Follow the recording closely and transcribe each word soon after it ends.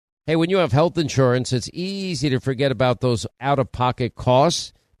Hey, when you have health insurance, it's easy to forget about those out-of-pocket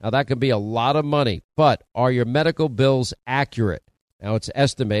costs. Now, that can be a lot of money, but are your medical bills accurate? Now, it's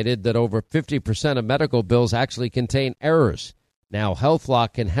estimated that over 50% of medical bills actually contain errors. Now,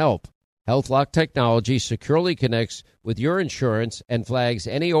 HealthLock can help. HealthLock technology securely connects with your insurance and flags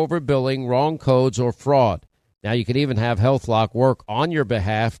any overbilling, wrong codes, or fraud. Now, you can even have HealthLock work on your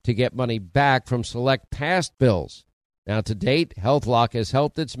behalf to get money back from select past bills. Now, to date, HealthLock has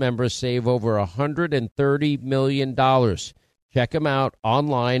helped its members save over $130 million. Check them out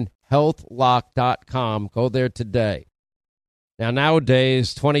online, healthlock.com. Go there today. Now,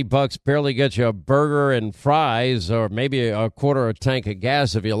 nowadays, $20 barely gets you a burger and fries or maybe a quarter of a tank of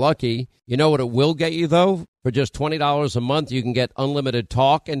gas if you're lucky. You know what it will get you, though? For just $20 a month, you can get unlimited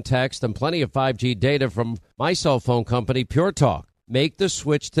talk and text and plenty of 5G data from my cell phone company, Pure Talk. Make the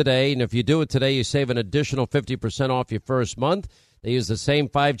switch today, and if you do it today, you save an additional 50% off your first month. They use the same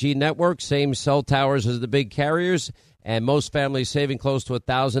 5G network, same cell towers as the big carriers, and most families saving close to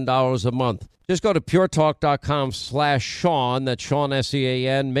 $1,000 a month. Just go to puretalk.com/Sean, that's Sean,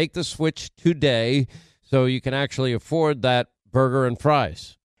 S-E-A-N. Make the switch today so you can actually afford that burger and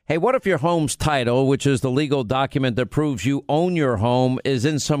fries. Hey, what if your home's title, which is the legal document that proves you own your home, is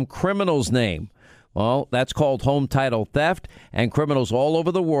in some criminal's name? Well, that's called home title theft, and criminals all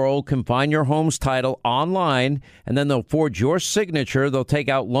over the world can find your home's title online, and then they'll forge your signature. They'll take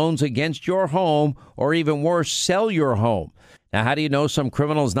out loans against your home, or even worse, sell your home. Now, how do you know some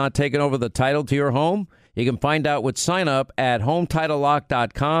criminal is not taking over the title to your home? You can find out with sign up at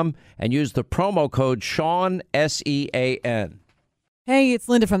HometitleLock.com and use the promo code Sean, S-E-A-N. Hey, it's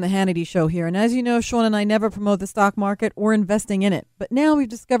Linda from the Hannity Show here. And as you know, Sean and I never promote the stock market or investing in it. But now we've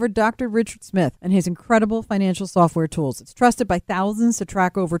discovered Dr. Richard Smith and his incredible financial software tools. It's trusted by thousands to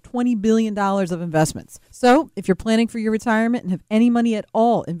track over $20 billion of investments. So if you're planning for your retirement and have any money at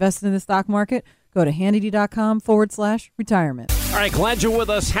all invested in the stock market, go to Hannity.com/retirement. All right, glad you're with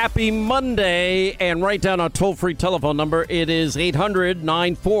us. Happy Monday. And write down our toll-free telephone number. It is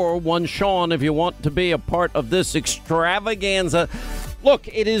 800-941-SEAN if you want to be a part of this extravaganza. Look,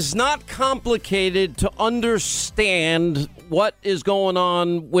 it is not complicated to understand what is going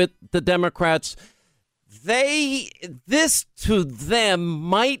on with the Democrats. This to them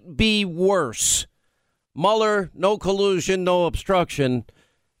might be worse. Mueller, no collusion, no obstruction,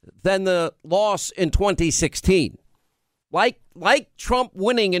 than the loss in 2016. Like Trump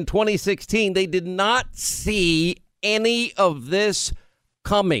winning in 2016, they did not see any of this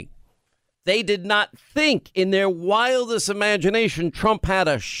coming. They did not think in their wildest imagination Trump had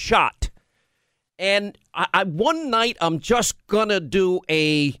a shot. And one night I'm just going to do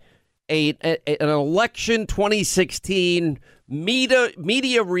an election 2016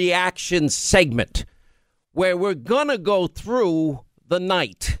 media reaction segment where we're going to go through the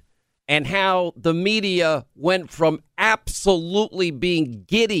night and how the media went from absolutely being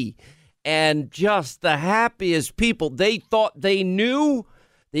giddy and just the happiest people. They thought they knew.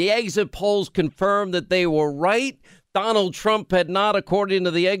 The exit polls confirmed that they were right. Donald Trump had not, according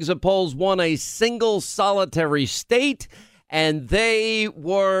to the exit polls, won a single solitary state, and they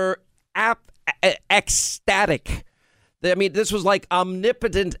were ecstatic. I mean, this was like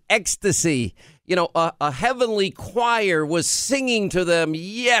omnipotent ecstasy. You know, a heavenly choir was singing to them,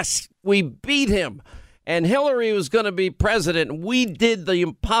 yes, we beat him. And Hillary was going to be president. We did the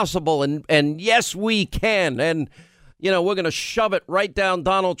impossible, and yes, we can. And, you know, we're going to shove it right down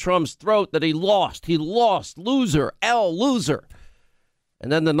Donald Trump's throat that he lost. He lost. Loser. Loser.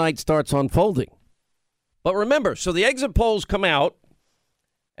 And then the night starts unfolding. But remember, so the exit polls come out,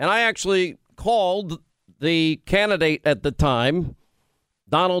 and I actually called the candidate at the time,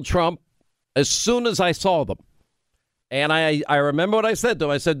 Donald Trump, as soon as I saw them. And I remember what I said to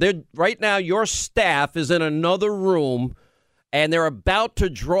him. I said, right now your staff is in another room, and they're about to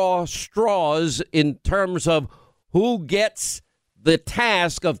draw straws in terms of who gets the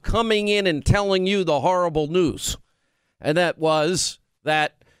task of coming in and telling you the horrible news. And that was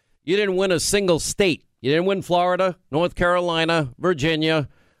that you didn't win a single state. You didn't win Florida, North Carolina, Virginia,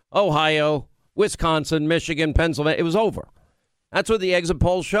 Ohio, Wisconsin, Michigan, Pennsylvania. It was over. That's what the exit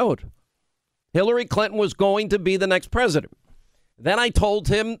polls showed. Hillary Clinton was going to be the next president. Then I told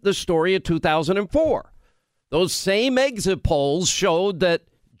him the story of 2004. Those same exit polls showed that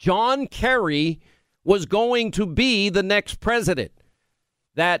John Kerry was going to be the next president.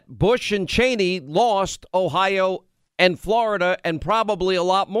 That Bush and Cheney lost Ohio and Florida and probably a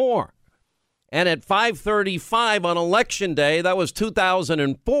lot more. And at 5:35 on Election Day, that was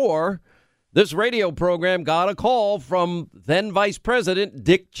 2004, this radio program got a call from then Vice President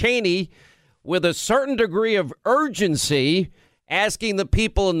Dick Cheney with a certain degree of urgency asking the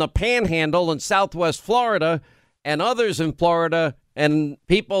people in the Panhandle in Southwest Florida and others in Florida and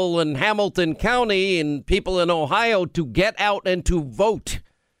people in Hamilton County and people in Ohio to get out and to vote,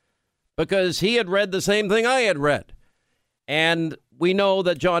 because he had read the same thing I had read. And we know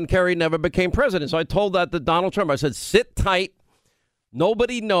that John Kerry never became president. So I told that to Donald Trump. I said, sit tight.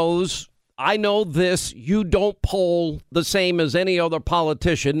 Nobody knows. I know this. You don't poll the same as any other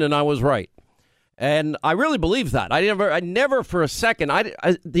politician. And I was right. And I really believe that. I never for a second,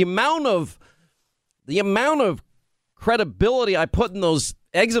 the amount of credibility I put in those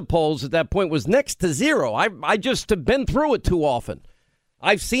exit polls at that point was next to zero. I just have been through it too often.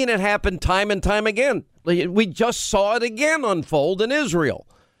 I've seen it happen time and time again. We just saw it again unfold in Israel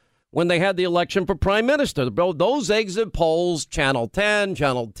when they had the election for prime minister. Those exit polls, Channel 10,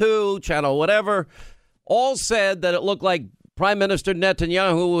 Channel 2, Channel whatever, all said that it looked like Prime Minister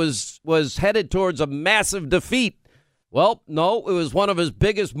Netanyahu was headed towards a massive defeat. Well, no, it was one of his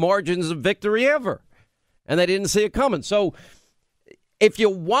biggest margins of victory ever. And they didn't see it coming. So if you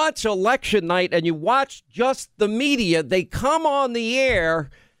watch election night and you watch just the media, they come on the air.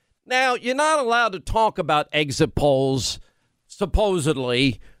 Now, you're not allowed to talk about exit polls,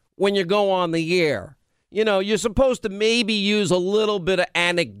 supposedly, when you go on the air. You know, you're supposed to maybe use a little bit of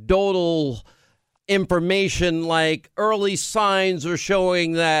anecdotal information, like early signs are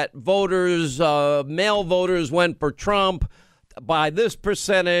showing that voters, male voters went for Trump by this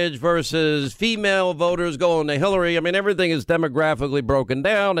percentage versus female voters going to Hillary. I mean, everything is demographically broken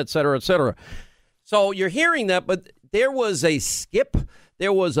down, et cetera, et cetera. So you're hearing that, but there was a skip.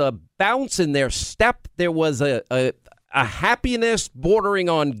 There was a bounce in their step. There was a happiness bordering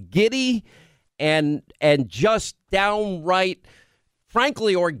on giddy and just downright,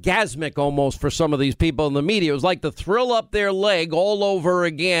 frankly, orgasmic almost for some of these people in the media. It was like the thrill up their leg all over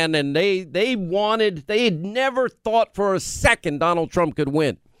again, and they had never thought for a second Donald Trump could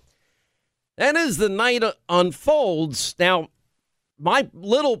win. And as the night unfolds, now, my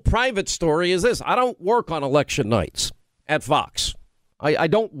little private story is this. I don't work on election nights at Fox. I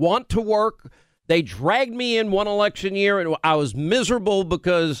don't want to work. They dragged me in one election year, and I was miserable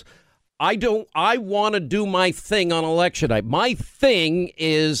because I want to do my thing on election night. My thing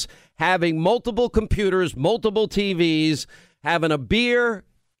is having multiple computers, multiple TVs, having a beer,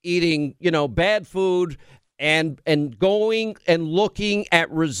 eating, bad food, and going and looking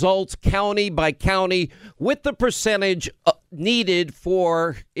at results county by county with the percentage needed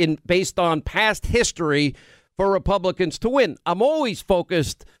based on past history for Republicans to win. I'm always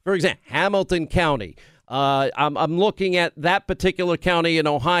focused, for example, Hamilton County. I'm looking at that particular county in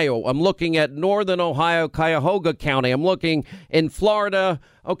Ohio. I'm looking at Northern Ohio, Cuyahoga County. I'm looking in Florida.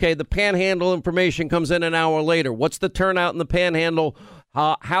 Okay, the Panhandle information comes in an hour later. What's the turnout in the Panhandle?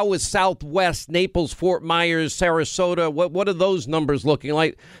 How is Southwest, Naples, Fort Myers, Sarasota? What are those numbers looking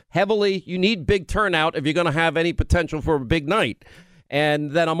like? Heavily, you need big turnout if you're going to have any potential for a big night.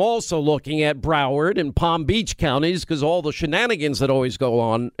 And then I'm also looking at Broward and Palm Beach counties because all the shenanigans that always go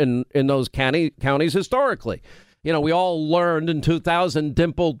on in those counties historically. We all learned in 2000,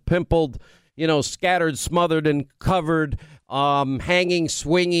 dimpled, pimpled, scattered, smothered, and covered, hanging,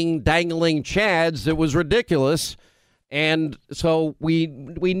 swinging, dangling chads. It was ridiculous. And so we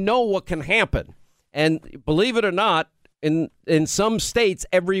know what can happen. And believe it or not, in some states,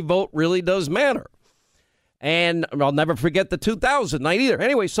 every vote really does matter. And I'll never forget the 2000 night either.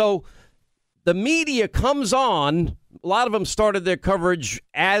 Anyway, so the media comes on. A lot of them started their coverage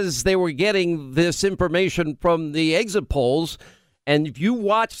as they were getting this information from the exit polls. And if you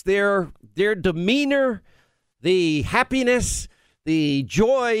watch their demeanor, the happiness, the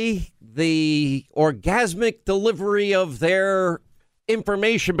joy, the orgasmic delivery of their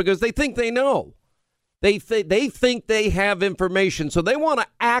information, because they think they know. They think they have information. So they want to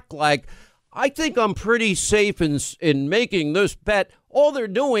act like, I think I'm pretty safe in making this bet. All they're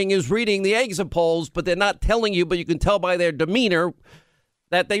doing is reading the exit polls, but they're not telling you, but you can tell by their demeanor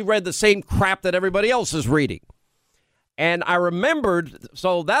that they read the same crap that everybody else is reading. And I remembered,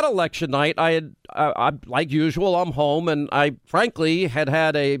 so that election night, I like usual, I'm home, and I frankly had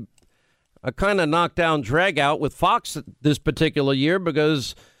a kind of knockdown drag out with Fox this particular year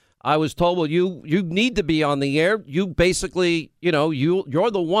because I was told, well, you need to be on the air. You basically, you're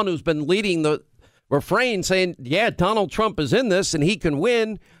the one who's been leading the refrain saying, yeah, Donald Trump is in this and he can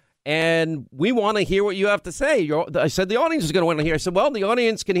win. And we want to hear what you have to say. I said, the audience is going to want to hear. I said, well, the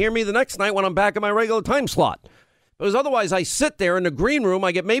audience can hear me the next night when I'm back in my regular time slot. Because otherwise I sit there in the green room.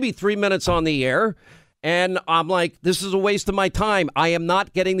 I get maybe 3 minutes on the air. And I'm like, this is a waste of my time. I am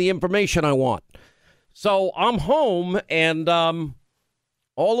not getting the information I want. So I'm home and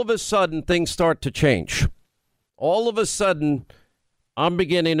all of a sudden, things start to change. All of a sudden, I'm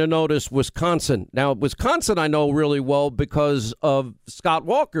beginning to notice Wisconsin. Now, Wisconsin I know really well because of Scott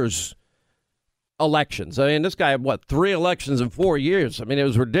Walker's elections. I mean, this guy had, 3 elections in 4 years? I mean, it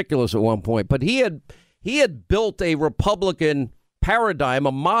was ridiculous at one point. But he had built a Republican paradigm,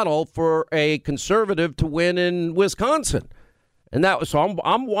 a model for a conservative to win in Wisconsin. And that was, so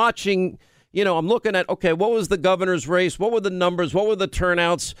I'm watching, I'm looking at, okay, what was the governor's race? What were the numbers? What were the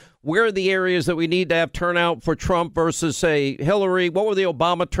turnouts? Where are the areas that we need to have turnout for Trump versus, say, Hillary? What were the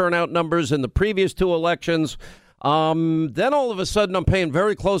Obama turnout numbers in the previous 2 elections? Then all of a sudden, I'm paying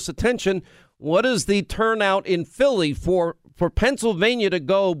very close attention. What is the turnout in Philly for Pennsylvania to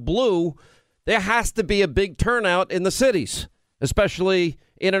go blue? There has to be a big turnout in the cities, especially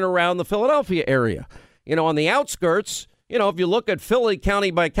in and around the Philadelphia area. On the outskirts, if you look at Philly county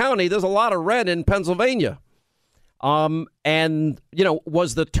by county, there's a lot of red in Pennsylvania. Was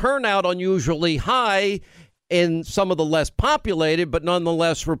the turnout unusually high in some of the less populated, but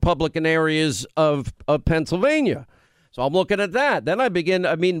nonetheless Republican areas of Pennsylvania? So I'm looking at that. Then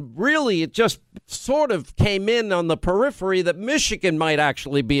really, it just sort of came in on the periphery that Michigan might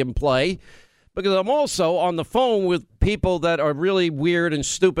actually be in play, because I'm also on the phone with people that are really weird and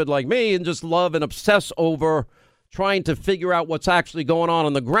stupid like me and just love and obsess over trying to figure out what's actually going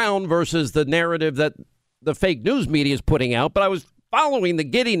on the ground versus the narrative that the fake news media is putting out. But I was following the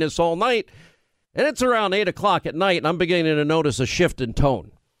giddiness all night, and it's around 8 o'clock at night, and I'm beginning to notice a shift in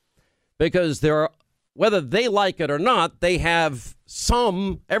tone, because whether they like it or not, they have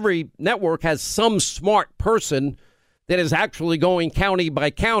every network has some smart person that is actually going county by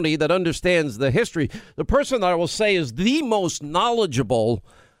county that understands the history. The person that I will say is the most knowledgeable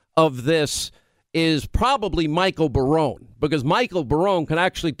of this is probably Michael Barone, because Michael Barone can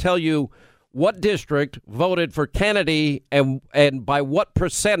actually tell you what district voted for Kennedy and by what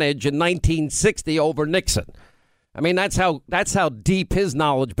percentage in 1960 over Nixon. I mean, that's how deep his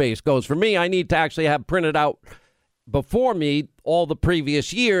knowledge base goes. For me, I need to actually have printed out before me all the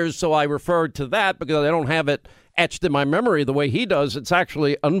previous years, so I referred to that because I don't have it etched in my memory the way he does. It's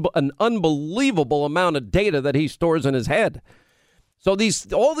actually an unbelievable amount of data that he stores in his head. So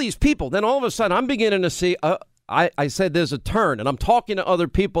all these people, then all of a sudden I'm beginning to see, I said there's a turn, and I'm talking to other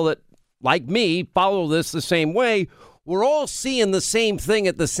people that, like me, follow this the same way. We're all seeing the same thing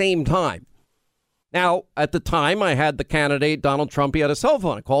at the same time. Now, at the time, I had the candidate, Donald Trump. He had a cell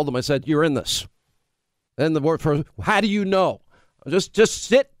phone. I called him. I said, you're in this. Then the word first, how do you know? Just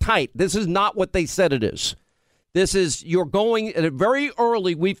sit tight. This is not what they said it is. This is, you're going, very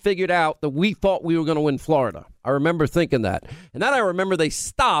early, we figured out that we thought we were going to win Florida. I remember thinking that. And then I remember they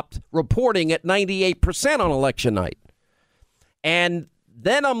stopped reporting at 98% on election night. And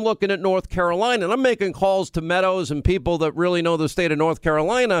then I'm looking at North Carolina, and I'm making calls to Meadows and people that really know the state of North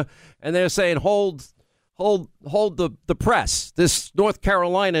Carolina, and they're saying, hold the press. This North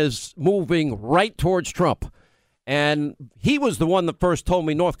Carolina is moving right towards Trump. And he was the one that first told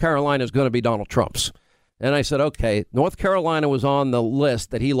me North Carolina is going to be Donald Trump's. And I said, okay, North Carolina was on the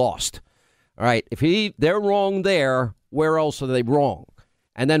list that he lost. All right, if they're wrong there, where else are they wrong?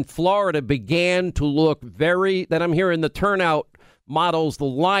 And then Florida began to look then I'm hearing the turnout models, the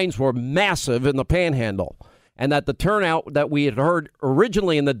lines were massive in the Panhandle, and that the turnout that we had heard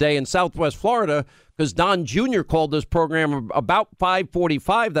originally in the day in Southwest Florida, because Don Jr. called this program about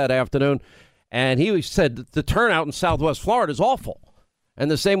 5:45 that afternoon, and he said the turnout in Southwest Florida is awful. And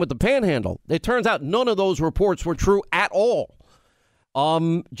the same with the Panhandle. It turns out none of those reports were true at all.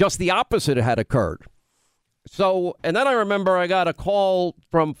 Just the opposite had occurred. So, and then I remember I got a call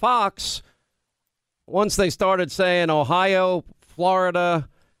from Fox once they started saying Ohio, Florida,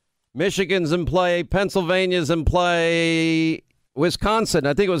 Michigan's in play, Pennsylvania's in play, Wisconsin.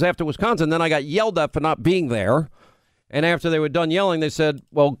 I think it was after Wisconsin. Then I got yelled at for not being there. And after they were done yelling, they said,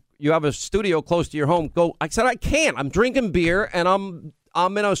 well, you have a studio close to your home. Go. I said, I can't. I'm drinking beer, and I'm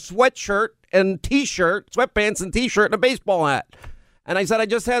in a sweatshirt and T-shirt, sweatpants and T-shirt and a baseball hat. And I said, I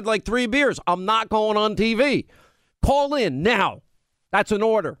just had like 3 beers. I'm not going on TV. Call in now. That's an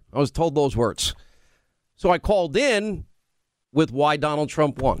order. I was told those words. So I called in with why Donald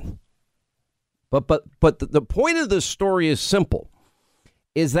Trump won. But the point of this story is simple,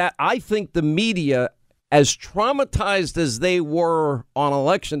 is that I think the media, as traumatized as they were on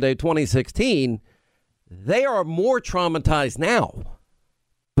Election Day 2016, they are more traumatized now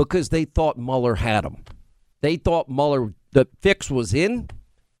because they thought Mueller had him. They thought Mueller, the fix was in.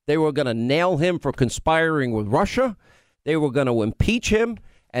 They were going to nail him for conspiring with Russia. They were going to impeach him,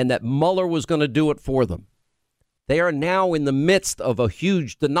 and that Mueller was going to do it for them. They are now in the midst of a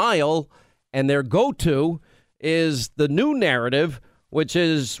huge denial, and their go-to is the new narrative, which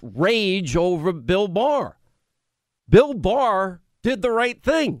is rage over Bill Barr. Bill Barr did the right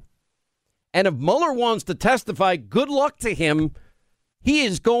thing. And if Mueller wants to testify, good luck to him. He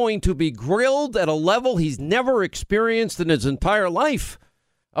is going to be grilled at a level he's never experienced in his entire life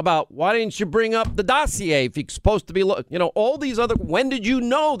about why didn't you bring up the dossier if you're supposed to be, all these other. When did you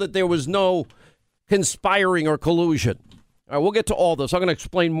know that there was no conspiring or collusion? All right, we'll get to all this. I'm going to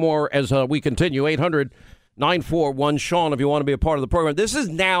explain more as we continue. 800-941-SEAN if you want to be a part of the program. This is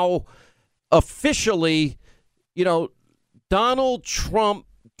now officially, Donald Trump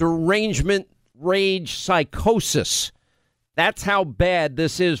derangement, rage, psychosis. That's how bad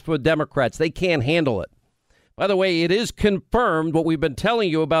this is for Democrats. They can't handle it. By the way, it is confirmed what we've been telling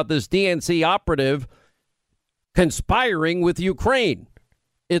you about this DNC operative conspiring with Ukraine.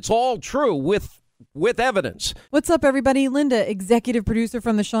 It's all true with evidence. What's up, everybody? Linda, executive producer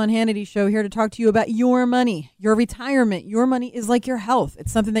from the Sean Hannity Show, here to talk to you about your money, your retirement. Your money is like your health.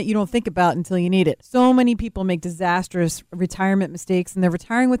 It's something that you don't think about until you need it. So many people make disastrous retirement mistakes, and they're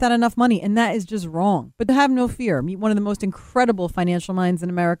retiring without enough money, and that is just wrong. But have no fear. Meet one of the most incredible financial minds in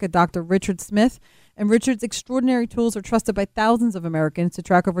America, Dr. Richard Smith. And Richard's extraordinary tools are trusted by thousands of Americans to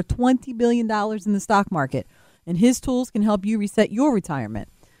track over $20 billion in the stock market. And his tools can help you reset your retirement.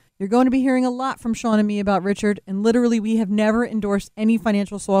 You're going to be hearing a lot from Sean and me about Richard, and literally we have never endorsed any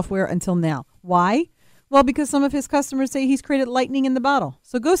financial software until now. Why? Well, because some of his customers say he's created lightning in the bottle.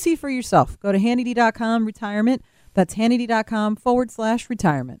 So go see for yourself. Go to Hannity.com retirement. That's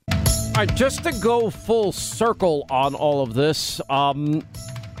Hannity.com/retirement. All right, just to go full circle on all of this.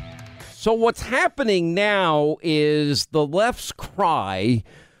 So what's happening now is the left's cry,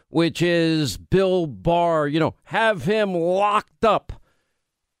 which is Bill Barr, have him locked up.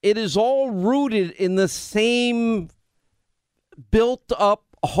 It is all rooted in the same built up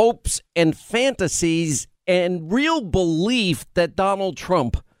hopes and fantasies and real belief that Donald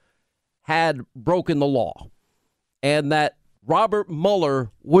Trump had broken the law and that Robert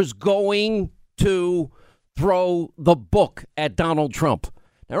Mueller was going to throw the book at Donald Trump.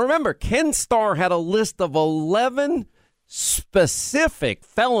 Now, remember, Ken Starr had a list of 11 specific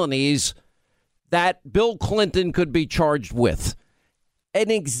felonies that Bill Clinton could be charged with. An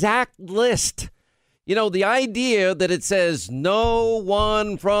exact list. The idea that it says no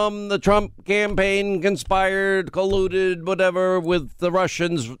one from the Trump campaign conspired, colluded, whatever, with the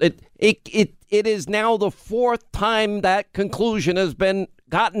Russians. It is now the fourth time that conclusion has been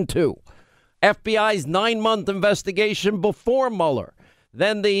gotten to. FBI's 9-month investigation before Mueller.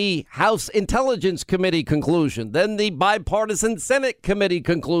 Then the House Intelligence Committee conclusion. Then the bipartisan Senate Committee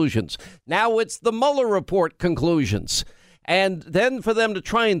conclusions. Now it's the Mueller report conclusions. And then for them to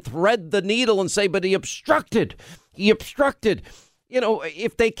try and thread the needle and say, but he obstructed. He obstructed.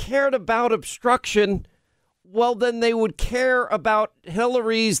 If they cared about obstruction, well, then they would care about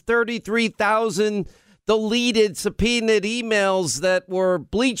Hillary's 33,000 deleted, subpoenaed emails that were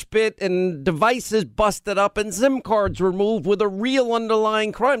bleach bit and devices busted up and SIM cards removed with a real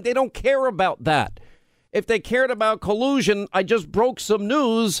underlying crime. They don't care about that. If they cared about collusion, I just broke some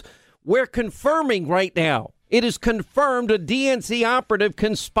news. We're confirming right now. It is confirmed a DNC operative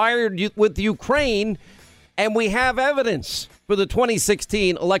conspired with Ukraine, and we have evidence for the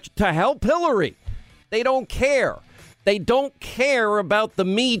 2016 election to help Hillary. They don't care. They don't care about the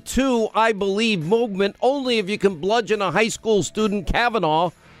Me Too, I Believe movement, only if you can bludgeon a high school student,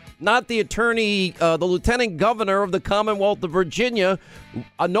 Kavanaugh, not the the lieutenant governor of the Commonwealth of Virginia.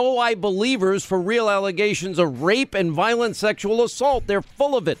 No I Believers for real allegations of rape and violent sexual assault. They're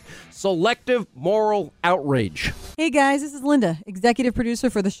full of it. Selective moral outrage. Hey guys, this is Linda, executive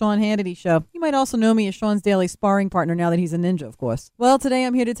producer for the Sean Hannity Show. You might also know me as Sean's daily sparring partner now that he's a ninja, of course. Well, today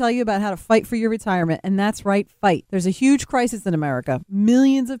I'm here to tell you about how to fight for your retirement, and that's right, fight. There's a huge crisis in America.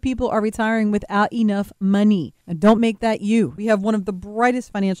 Millions of people are retiring without enough money. And don't make that you. We have one of the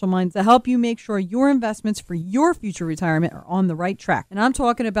brightest financial minds to help you make sure your investments for your future retirement are on the right track. And I'm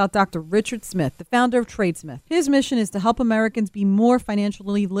talking about Dr. Richard Smith, the founder of Tradesmith. His mission is to help Americans be more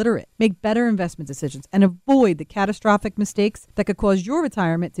financially literate, make better investment decisions, and avoid the catastrophic mistakes that could cause your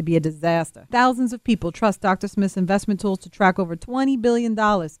retirement to be a disaster. Thousands of people trust Dr. Smith's investment tools to track over $20 billion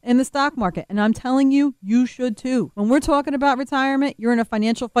in the stock market, and I'm telling you, you should too. When we're talking about retirement, you're in a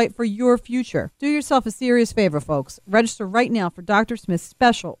financial fight for your future. Do yourself a serious favor, folks. Register right now for Dr. Smith's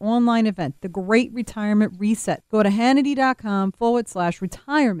special online event, The Great Retirement Reset. Go to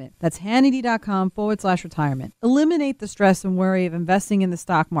Hannity.com/retirement. That's Hannity.com/retirement. Eliminate the stress and worry of investing in the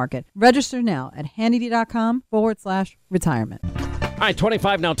stock market. Register now at Hannity.com/retirement. All right,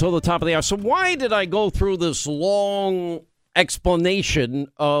 25 now till the top of the hour. So why did I go through this long explanation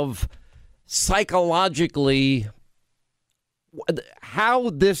of psychologically how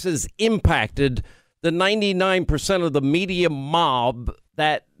this has impacted the 99% of the media mob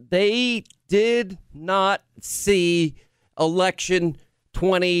that they did not see election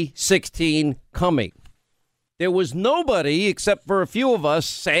 2016 coming. There was nobody except for a few of us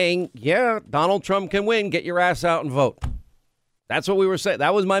saying, yeah, Donald Trump can win. Get your ass out and vote. That's what we were saying.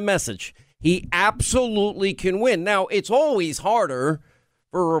 That was my message. He absolutely can win. Now, it's always harder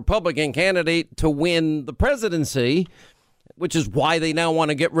for a Republican candidate to win the presidency, which is why they now want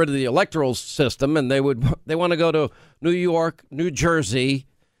to get rid of the electoral system. And they want to go to New York, New Jersey,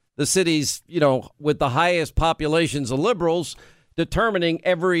 the cities, with the highest populations of liberals, determining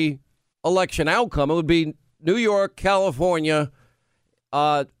every election outcome. It would be New York, California,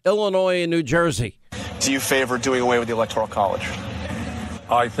 Illinois, and New Jersey. Do you favor doing away with the Electoral College?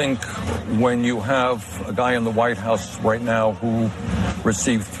 I think when you have a guy in the White House right now who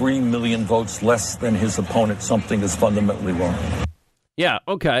received 3 million votes less than his opponent, something is fundamentally wrong. Yeah,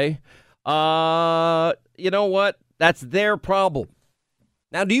 okay. You know what? That's their problem.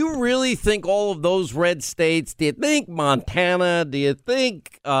 Now, do you really think all of those red states, do you think Montana, do you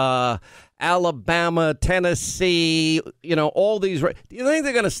think Alabama, Tennessee, all these, do you think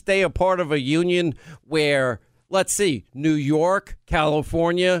they're going to stay a part of a union where, let's see, New York,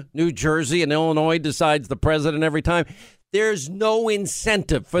 California, New Jersey, and Illinois decides the president every time? There's no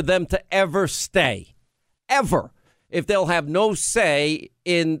incentive for them to ever stay, ever, if they'll have no say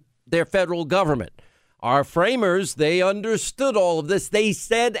in their federal government. Our framers, they understood all of this. They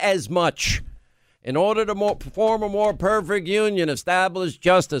said as much. In order to form a more perfect union, establish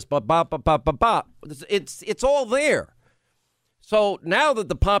justice, it's all there. So now that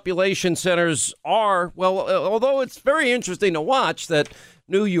the population centers are, well, although it's very interesting to watch that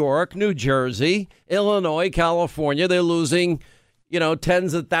New York, New Jersey, Illinois, California, they're losing,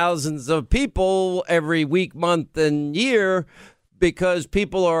 tens of thousands of people every week, month, and year because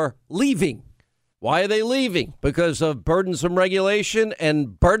people are leaving. Why are they leaving? Because of burdensome regulation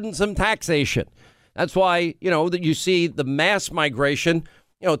and burdensome taxation. That's why, that you see the mass migration.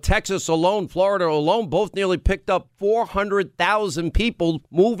 Texas alone, Florida alone, both nearly picked up 400,000 people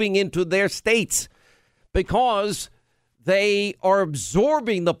moving into their states because they are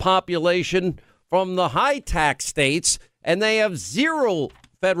absorbing the population from the high tax states, and they have zero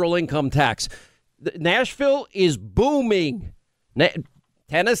federal income tax. Nashville is booming.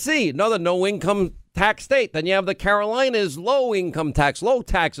 Tennessee, another no income tax state. Then you have the Carolinas, low income tax, low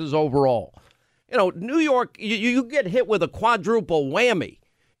taxes overall. New York, you get hit with a quadruple whammy.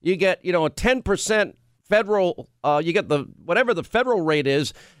 You get, a 10% federal, you get whatever the federal rate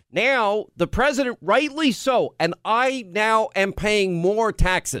is. Now, the president, rightly so, and I now am paying more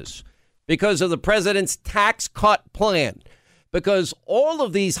taxes because of the president's tax cut plan. Because all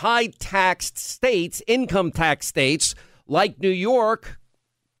of these high taxed states, income tax states, like New York,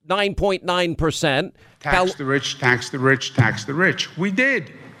 9.9%. Tax the rich, tax the rich, tax the rich. We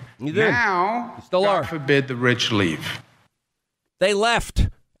did. You did. Now, still God are. forbid the rich leave. They left,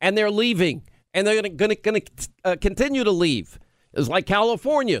 and they're leaving, and they're going to continue to leave. It's like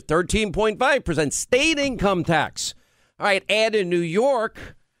California, 13.5% state income tax. All right, add in New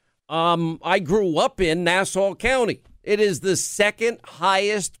York. I grew up in Nassau County. It is the second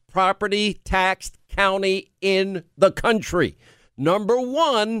highest property taxed county in the country. Number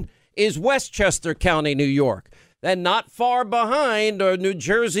one is Westchester County, New York. Then not far behind are New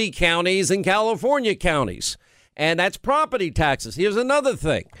Jersey counties and California counties. And that's property taxes. Here's another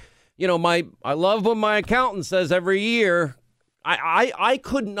thing. I love when my accountant says every year, I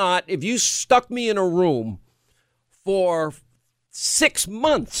could not, if you stuck me in a room for 6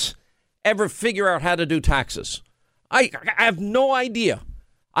 months, ever figure out how to do taxes. I have no idea.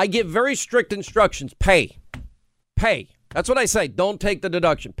 I give very strict instructions. Pay. That's what I say. Don't take the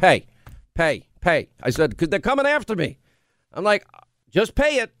deduction. Pay. I said, because they're coming after me. I'm like, just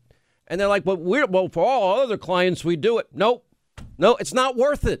pay it. And they're like, well, for all other clients, we do it. No, it's not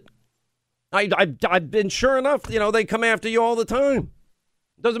worth it. I've been sure enough, they come after you all the time.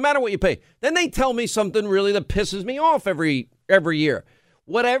 Doesn't matter what you pay. Then they tell me something really that pisses me off every year.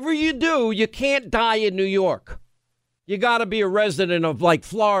 Whatever you do, you can't die in New York. You got to be a resident of like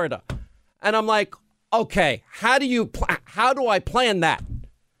Florida. And I'm like, okay, how do I plan that?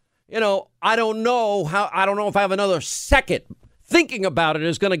 I don't know if I have another second thinking about it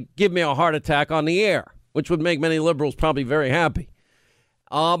is going to give me a heart attack on the air, which would make many liberals probably very happy.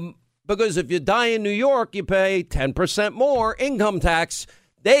 Because if you die in New York, you pay 10% more income tax.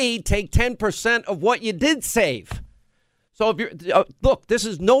 They take 10% of what you did save. So if you're look, this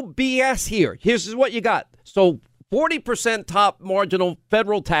is no BS here. Here's what you got. So 40% top marginal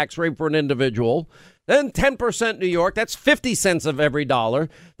federal tax rate for an individual. Then 10% New York, that's 50 cents of every dollar.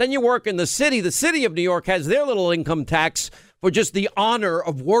 Then you work in the city. The city of New York has their little income tax for just the honor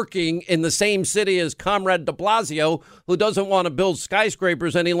of working in the same city as Comrade de Blasio, who doesn't want to build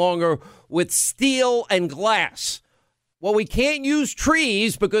skyscrapers any longer with steel and glass. Well, we can't use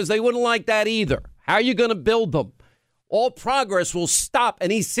trees because they wouldn't like that either. How are you going to build them? All progress will stop,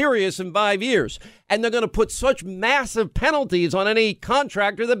 and he's serious, in 5 years. And they're going to put such massive penalties on any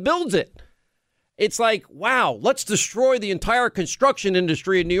contractor that builds it. It's like, wow, let's destroy the entire construction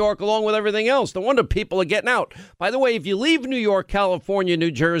industry in New York along with everything else. No wonder people are getting out. By the way, if you leave New York, California,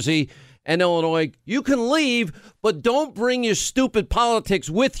 New Jersey, and Illinois, you can leave, but don't bring your stupid politics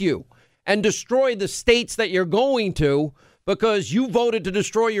with you and destroy the states that you're going to because you voted to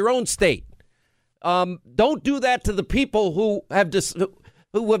destroy your own state. Don't do that to the people who have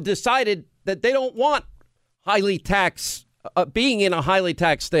decided that they don't want being in a highly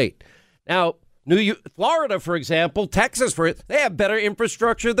taxed state. Now, Florida, for example, Texas, they have better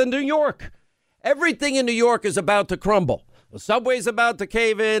infrastructure than New York. Everything in New York is about to crumble. The subway's about to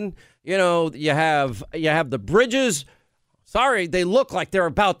cave in. You know, you have the bridges. Sorry, they look like they're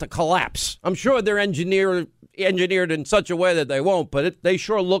about to collapse. I'm sure they're engineered in such a way that they won't, but they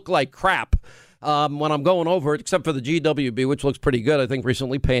sure look like crap when I'm going over it, except for the GWB, which looks pretty good, I think,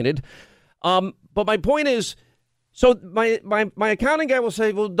 recently painted. But my point is, so my accounting guy will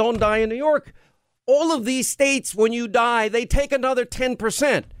say, well, don't die in New York. All of these states, when you die, they take another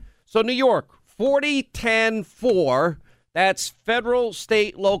 10%. So New York, 40, 10, 4. That's federal,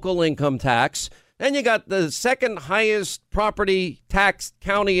 state, local income tax. Then you got the second highest property tax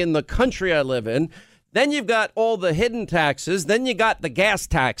county in the country I live in. Then you've got all the hidden taxes. Then you got the gas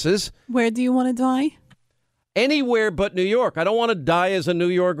taxes. Where do you want to die? Anywhere but New York. I don't want to die as a New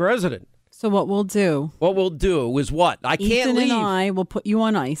York resident. So what we'll do? What we'll do is what? I can't leave. Ethan and I will put you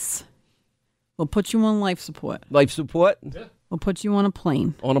on ice. We'll put you on life support. Life support? Yeah. We'll put you on a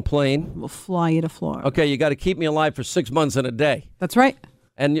plane. On a plane? We'll fly you to Florida. Okay, you got to keep me alive for 6 months and a day. That's right.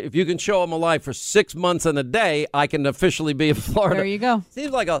 And if you can show I'm alive for 6 months and a day, I can officially be in Florida. There you go.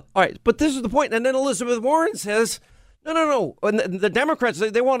 Seems like all right, but this is the point. And then Elizabeth Warren says, no. And the Democrats,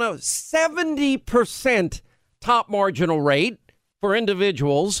 they want a 70% top marginal rate for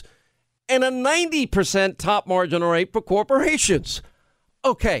individuals and a 90% top marginal rate for corporations.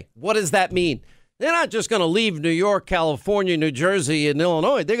 Okay, what does that mean? They're not just going to leave New York, California, New Jersey, and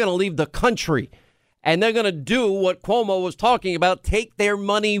Illinois. They're going to leave the country. And they're going to do what Cuomo was talking about, take their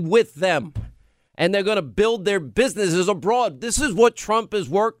money with them. And they're going to build their businesses abroad. This is what Trump has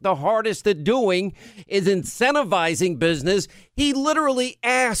worked the hardest at doing, is incentivizing business. He literally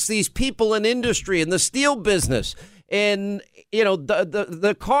asked these people in industry, in the steel business, in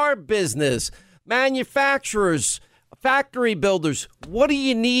the car business, manufacturers, factory builders, what do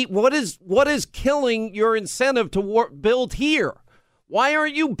you need? What is killing your incentive to build here? Why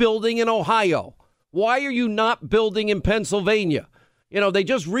aren't you building in Ohio? Why are you not building in Pennsylvania? They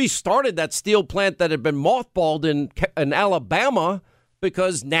just restarted that steel plant that had been mothballed in Alabama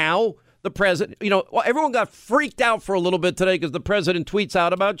because now the president, everyone got freaked out for a little bit today because the president tweets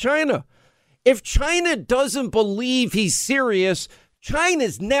out about China. If China doesn't believe he's serious,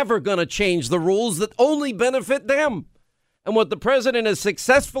 China's never going to change the rules that only benefit them. And what the president has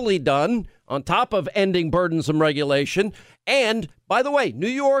successfully done, on top of ending burdensome regulation, and, by the way, New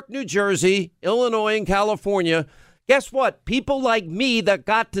York, New Jersey, Illinois, and California, guess what? People like me that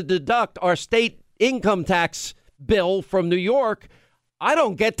got to deduct our state income tax bill from New York, I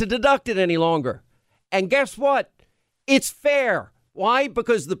don't get to deduct it any longer. And guess what? It's fair. Why?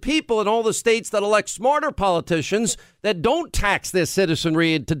 Because the people in all the states that elect smarter politicians that don't tax their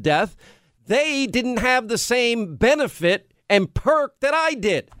citizenry to death, they didn't have the same benefit and perk that I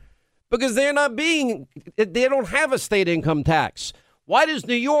did because they don't have a state income tax. Why does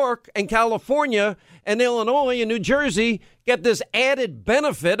New York and California and Illinois and New Jersey get this added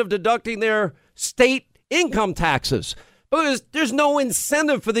benefit of deducting their state income taxes? Because there's no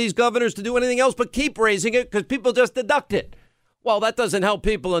incentive for these governors to do anything else but keep raising it because people just deduct it. Well, that doesn't help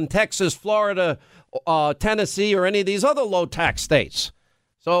people in Texas, Florida, Tennessee, or any of these other low-tax states.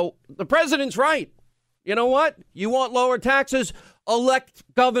 So the president's right. You know what? You want lower taxes? Elect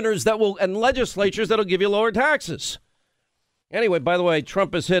governors and legislatures that'll give you lower taxes. Anyway, by the way,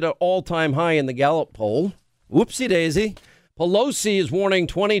 Trump has hit an all-time high in the Gallup poll. Whoopsie daisy. Pelosi is warning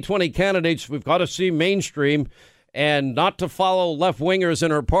 2020 candidates we've got to see mainstream and not to follow left-wingers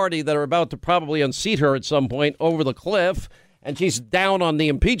in her party that are about to probably unseat her at some point over the cliff. And she's down on the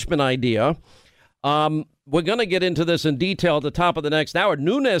impeachment idea. We're going to get into this in detail at the top of the next hour.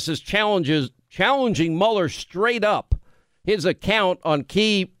 Nunes is challenging Mueller straight up, his account on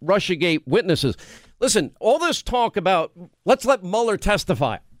key Russiagate witnesses. Listen, all this talk about let's let Mueller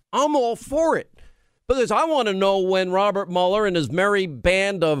testify. I'm all for it because I want to know when Robert Mueller and his merry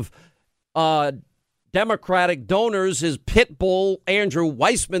band of Democratic donors, his pit bull, Andrew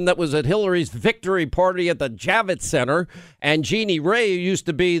Weissman, that was at Hillary's victory party at the Javits Center, and Jeannie Ray, who used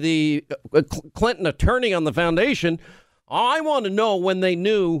to be the Clinton attorney on the foundation. I want to know when they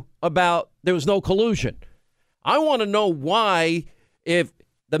knew about there was no collusion. I want to know why, if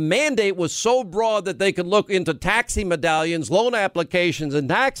the mandate was so broad that they could look into taxi medallions, loan applications, and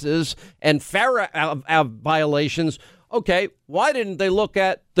taxes, and FARA violations. Okay, why didn't they look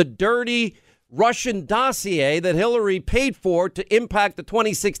at the dirty Russian dossier that Hillary paid for to impact the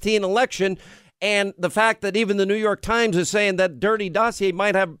 2016 election, and the fact that even the New York Times is saying that dirty dossier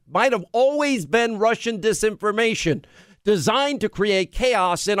might have always been Russian disinformation designed to create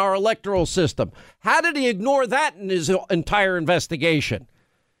chaos in our electoral system? How did he ignore that in his entire investigation?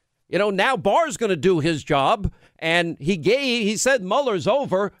 You know, now Barr's going to do his job, and he said Mueller's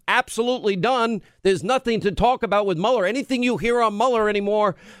over, absolutely done. There's nothing to talk about with Mueller. Anything you hear on Mueller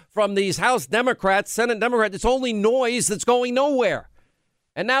anymore from these House Democrats, Senate Democrats, it's only noise that's going nowhere.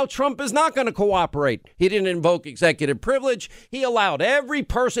 And now Trump is not going to cooperate. He didn't invoke executive privilege. He allowed every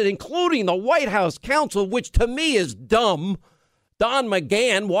person, including the White House counsel, which to me is dumb, Don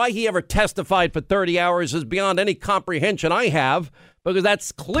McGahn. Why he ever testified for 30 hours is beyond any comprehension I have, because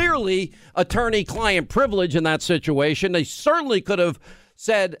that's clearly attorney-client privilege in that situation. They certainly could have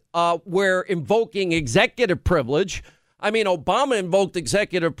said we're invoking executive privilege. I mean, Obama invoked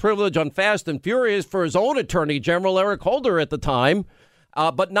executive privilege on Fast and Furious for his own attorney general, Eric Holder, at the time.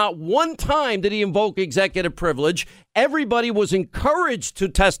 But not one time did he invoke executive privilege. Everybody was encouraged to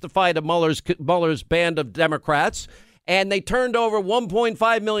testify to Mueller's band of Democrats, and they turned over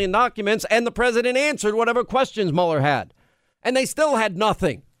 1.5 million documents, and the president answered whatever questions Mueller had. And they still had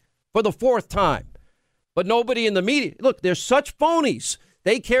nothing for the fourth time. But nobody in the media. Look, they're such phonies.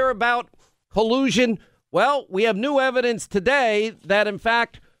 They care about collusion. Well, we have new evidence today that, in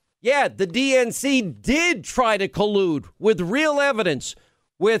fact, yeah, the DNC did try to collude with real evidence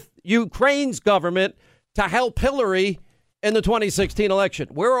with Ukraine's government to help Hillary in the 2016 election.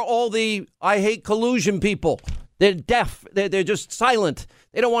 Where are all the I hate collusion people? They're deaf. They're just silent.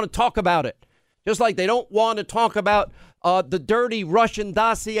 They don't want to talk about it. Just like they don't want to talk about the dirty Russian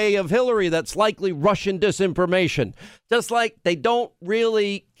dossier of Hillary that's likely Russian disinformation. Just like they don't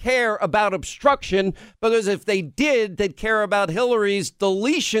really care about obstruction, because if they did, they'd care about Hillary's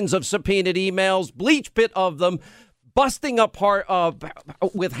deletions of subpoenaed emails, bleach pit of them, busting apart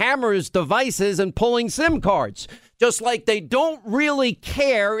with hammers devices and pulling SIM cards. Just like they don't really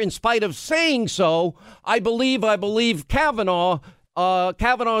care, in spite of saying so. I believe Kavanaugh's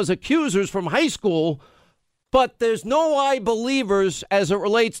accusers from high school. But there's no I believers as it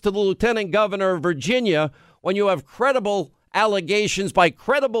relates to the lieutenant governor of Virginia when you have credible allegations by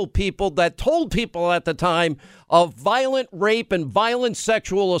credible people that told people at the time of violent rape and violent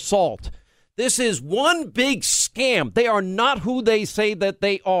sexual assault. This is one big scam. They are not who they say that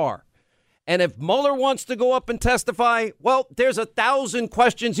they are. And if Mueller wants to go up and testify, well, there's 1,000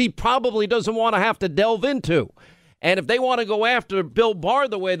 questions he probably doesn't want to have to delve into. And if they want to go after Bill Barr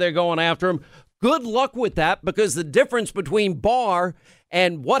the way they're going after him, good luck with that, because the difference between Barr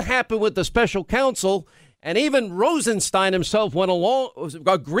and what happened with the special counsel, and even Rosenstein himself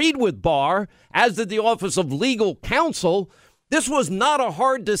agreed with Barr, as did the Office of Legal Counsel. This was not a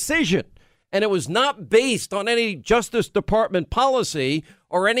hard decision, and it was not based on any Justice Department policy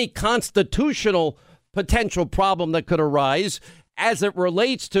or any constitutional potential problem that could arise as it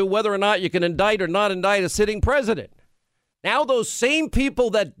relates to whether or not you can indict or not indict a sitting president. Now, those same people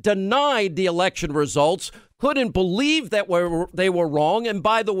that denied the election results couldn't believe that they were wrong. And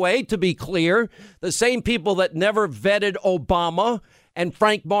by the way, to be clear, the same people that never vetted Obama and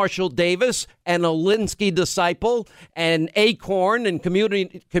Frank Marshall Davis and a Linsky disciple and Acorn and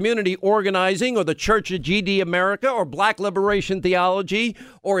community organizing, or the Church of GD America, or Black Liberation Theology,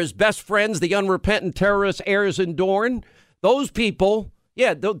 or his best friends, the unrepentant terrorist Ayers and Dorn, those people,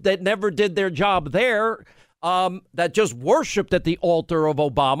 that never did their job there. That just worshipped at the altar of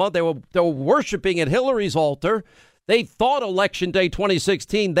Obama. They were worshiping at Hillary's altar. They thought Election Day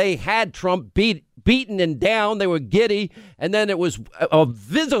 2016, they had Trump beaten and down. They were giddy. And then it was a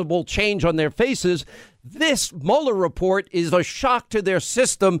visible change on their faces. This Mueller report is a shock to their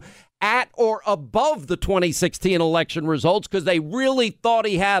system at or above the 2016 election results, because they really thought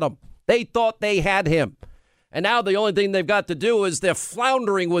he had them. They thought they had him. And now the only thing they've got to do is they're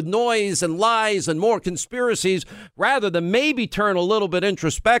floundering with noise and lies and more conspiracies rather than maybe turn a little bit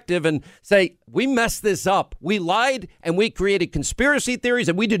introspective and say, we messed this up. We lied and we created conspiracy theories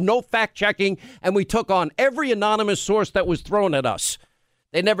and we did no fact checking and we took on every anonymous source that was thrown at us.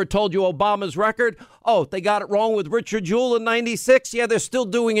 They never told you Obama's record. Oh, they got it wrong with Richard Jewell in 96. Yeah, they're still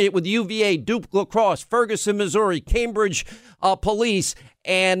doing it with UVA, Duke lacrosse, Ferguson, Missouri, Cambridge police,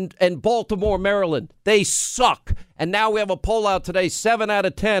 and Baltimore, Maryland. They suck. And now we have a poll out today. 7 out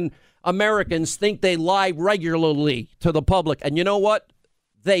of 10 Americans think they lie regularly to the public. And you know what?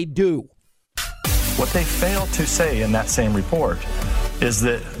 They do. What they failed to say in that same report is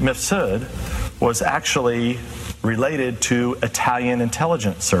that Mifsud was actually related to Italian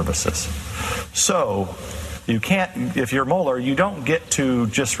intelligence services. So you can't, if you're Mueller, you don't get to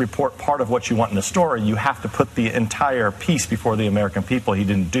just report part of what you want in the story. You have to put the entire piece before the American people. He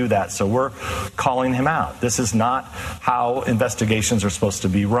didn't do that, so we're calling him out. This is not how investigations are supposed to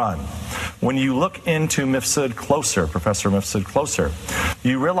be run. When you look into Mifsud closer, Professor Mifsud closer,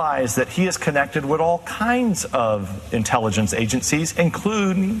 you realize that he is connected with all kinds of intelligence agencies,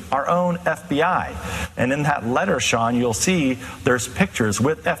 including our own FBI. And in that letter, Sean, you'll see there's pictures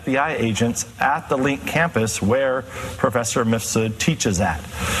with FBI agents at the Link campus where Professor Mifsud teaches at.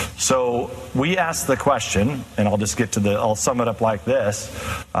 So we asked the question, and I'll sum it up like this.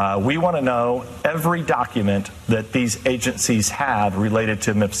 We want to know every document that these agencies have related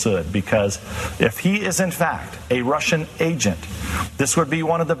to Mifsud, because if he is in fact a Russian agent, this would be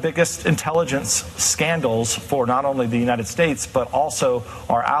one of the biggest intelligence scandals for not only the United States, but also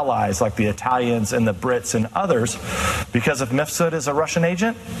our allies like the Italians and the Brits and others, because if Mifsud is a Russian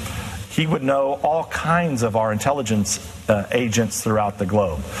agent, he would know all kinds of our intelligence agents throughout the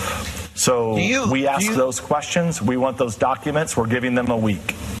globe. So we ask those questions. We want those documents. We're giving them a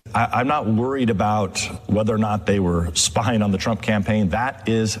week. I'm not worried about whether or not they were spying on the Trump campaign. That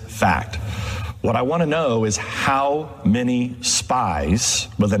is fact. What I want to know is how many spies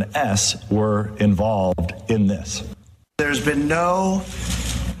with an S were involved in this. There's been no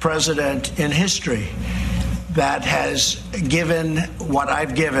president in history that has given what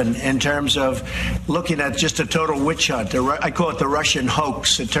I've given in terms of looking at just a total witch hunt. I call it the Russian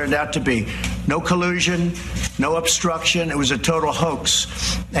hoax. It turned out to be no collusion, no obstruction. It was a total hoax.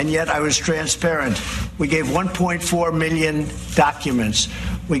 And yet I was transparent. We gave 1.4 million documents.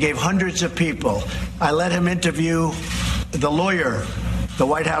 We gave hundreds of people. I let him interview the lawyer, the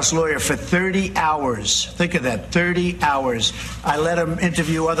White House lawyer, for 30 hours. Think of that, 30 hours. I let him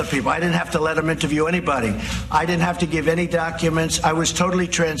interview other people. I didn't have to let him interview anybody. I didn't have to give any documents. I was totally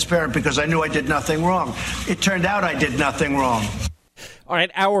transparent because I knew I did nothing wrong. It turned out I did nothing wrong. All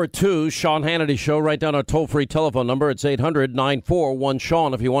right, hour two, Sean Hannity Show. Write down our toll-free telephone number. It's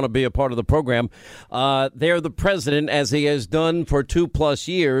 800-941-SEAN if you want to be a part of the program. They're the president, as he has done for 2+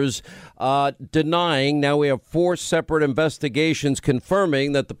 years, denying. Now we have 4 separate investigations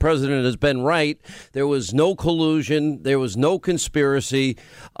confirming that the president has been right. There was no collusion. There was no conspiracy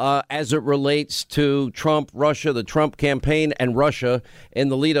as it relates to Trump, Russia, the Trump campaign, and Russia in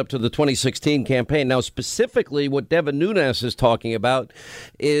the lead up to the 2016 campaign. Now, specifically, what Devin Nunes is talking about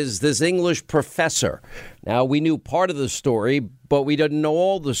is this English professor. Now, we knew part of the story, but we didn't know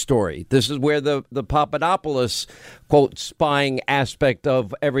all the story. This is where the Papadopoulos, quote, spying aspect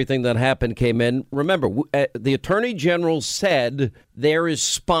of everything that happened came in. Remember, the attorney general said there is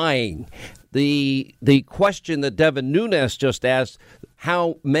spying. The question that Devin Nunes just asked,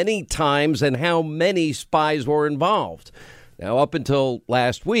 how many times and how many spies were involved? Now, up until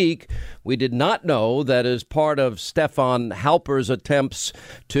last week, we did not know that as part of Stefan Halper's attempts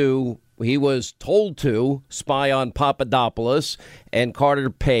he was told to spy on Papadopoulos, and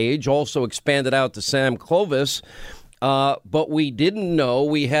Carter Page also expanded out to Sam Clovis. But we didn't know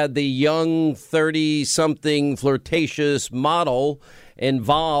we had the young 30-something flirtatious model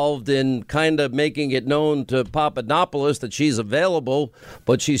involved in kind of making it known to Papadopoulos that she's available,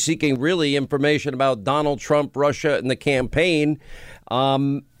 but she's seeking really information about Donald Trump, Russia, and the campaign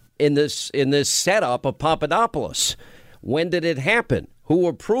in this setup of Papadopoulos. When did it happen? Who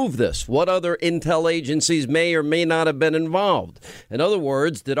approved this? What other intel agencies may or may not have been involved? In other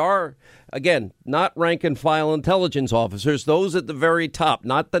words, did our, again, not rank and file intelligence officers, those at the very top,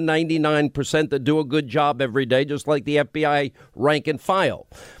 not the 99% that do a good job every day, just like the FBI rank and file,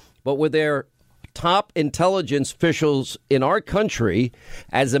 but were there top intelligence officials in our country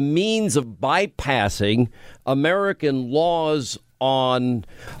as a means of bypassing American laws on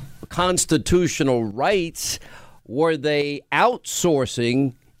constitutional rights? Were they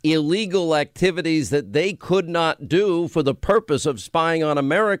outsourcing illegal activities that they could not do for the purpose of spying on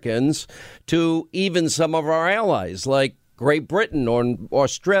Americans to even some of our allies like Great Britain or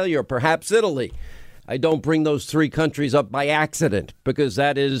Australia or perhaps Italy. I don't bring those three countries up by accident because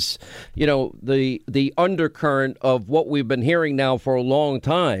that is, the undercurrent of what we've been hearing now for a long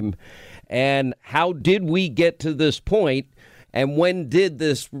time. And how did we get to this point? And when did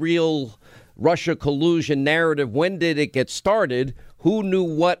this real Russia collusion narrative, when did it get started? Who knew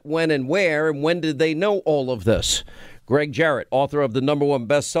what, when, and where? And when did they know all of this? Greg Jarrett, author of the #1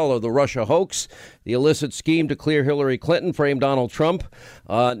 bestseller, The Russia Hoax, The Illicit Scheme to Clear Hillary Clinton, Frame Donald Trump,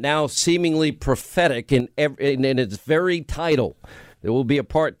 now seemingly prophetic in its very title. There will be a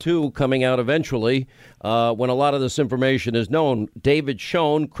part 2 coming out eventually when a lot of this information is known. David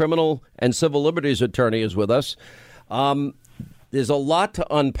Schoen, criminal and civil liberties attorney, is with us. There's a lot to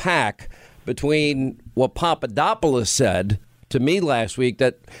unpack between what Papadopoulos said to me last week,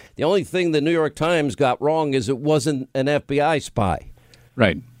 that the only thing the New York Times got wrong is it wasn't an FBI spy.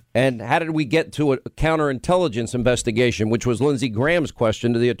 Right. And how did we get to a counterintelligence investigation, which was Lindsey Graham's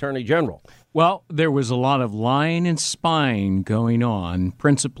question to the Attorney General? Well, there was a lot of lying and spying going on,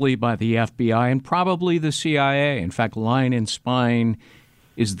 principally by the FBI and probably the CIA. In fact, Lying and Spying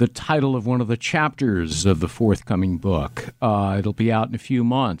is the title of one of the chapters of the forthcoming book. It'll be out in a few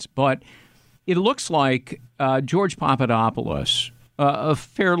months. But it looks like George Papadopoulos, a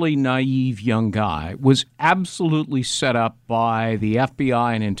fairly naive young guy, was absolutely set up by the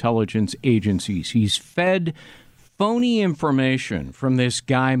FBI and intelligence agencies. He's fed phony information from this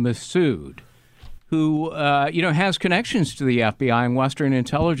guy Massoud, who has connections to the FBI and Western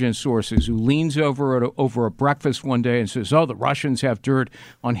intelligence sources, who leans over a breakfast one day and says, "Oh, the Russians have dirt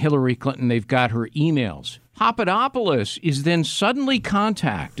on Hillary Clinton. They've got her emails." Papadopoulos is then suddenly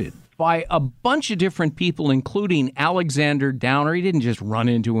contacted by a bunch of different people, including Alexander Downer. He didn't just run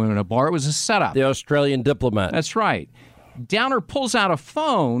into him in a bar. It was a setup. The Australian diplomat. That's right. Downer pulls out a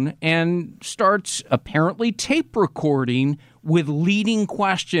phone and starts apparently tape recording with leading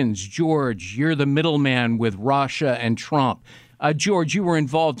questions. George, you're the middleman with Russia and Trump. George, you were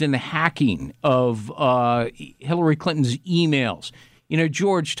involved in the hacking of Hillary Clinton's emails.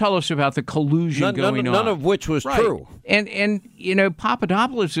 George, tell us about the collusion going on. None of which was true. And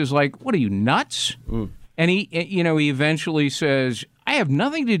Papadopoulos is like, what are you, nuts? And he eventually says, I have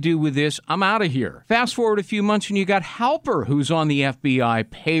nothing to do with this. I'm out of here. Fast forward a few months and you got Halper, who's on the FBI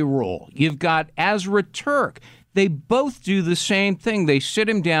payroll. You've got Azra Turk. They both do the same thing. They sit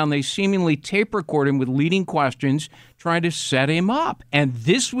him down. They seemingly tape record him with leading questions, trying to set him up. And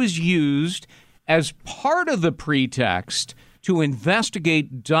this was used as part of the pretext to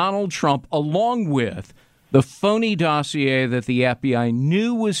investigate Donald Trump, along with the phony dossier that the FBI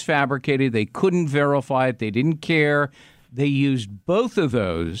knew was fabricated. They couldn't verify it. They didn't care. They used both of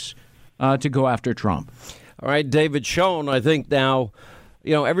those to go after Trump. All right, David Schoen, I think now,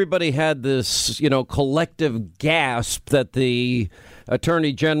 everybody had this, collective gasp that the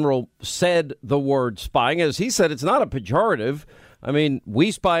Attorney General said the word spying. As he said, it's not a pejorative. I mean,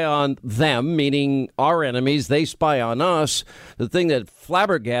 we spy on them, meaning our enemies. They spy on us. The thing that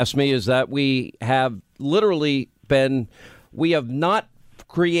flabbergasts me is that we have not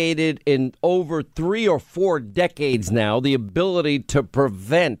created in over 3 or 4 decades now the ability to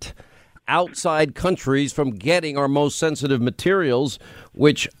prevent outside countries from getting our most sensitive materials,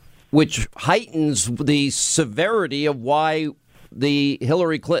 which heightens the severity of why the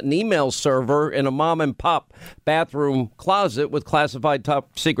Hillary Clinton email server in a mom and pop bathroom closet with classified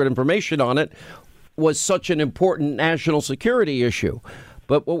top secret information on it was such an important national security issue.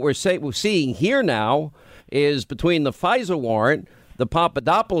 But what we're seeing here now is between the FISA warrant, the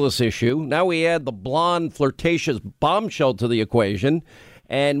Papadopoulos issue, now we add the blonde flirtatious bombshell to the equation.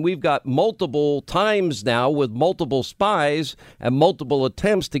 And we've got multiple times now with multiple spies and multiple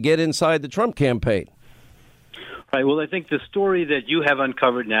attempts to get inside the Trump campaign. Right. Well, I think the story that you have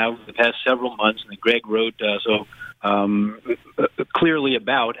uncovered now for the past several months, and that Greg wrote clearly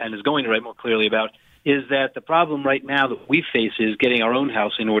about, and is going to write more clearly about, is that the problem right now that we face is getting our own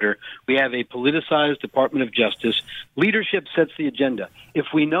house in order. We have a politicized Department of Justice. Leadership sets the agenda. If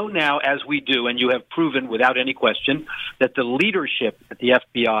we know now, as we do, and you have proven without any question, that the leadership at the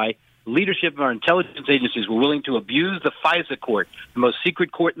FBI, leadership of our intelligence agencies were willing to abuse the FISA court, the most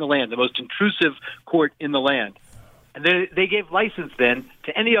secret court in the land, the most intrusive court in the land. And they gave license then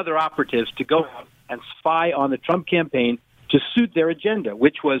to any other operatives to go out and spy on the Trump campaign to suit their agenda,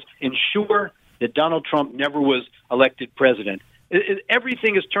 which was ensure that Donald Trump never was elected president.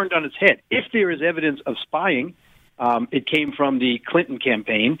 Everything is turned on its head. If there is evidence of spying, it came from the Clinton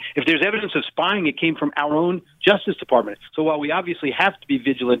campaign. If there's evidence of spying, it came from our own Justice Department. So while we obviously have to be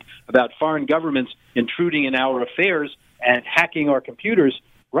vigilant about foreign governments intruding in our affairs and hacking our computers,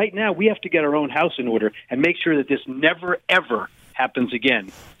 right now we have to get our own house in order and make sure that this never, ever happens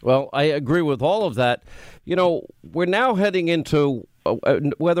again. Well, I agree with all of that. You know, we're now heading into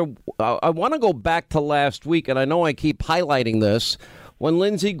whether I want to go back to last week, and I know I keep highlighting this, when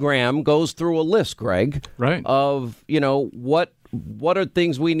Lindsey Graham goes through a list, Greg, right, of, you know, what are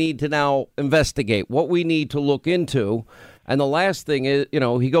things we need to now investigate, what we need to look into. And the last thing is, you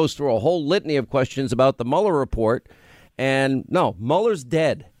know, he goes through a whole litany of questions about the Mueller report. And no, Mueller's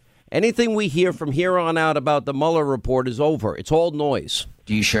dead. Anything we hear from here on out about the Mueller report is over. It's all noise.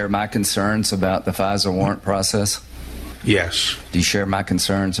 Do you share my concerns about the FISA warrant process? Yes. Do you share my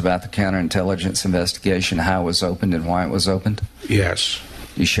concerns about the counterintelligence investigation, how it was opened and why it was opened? Yes.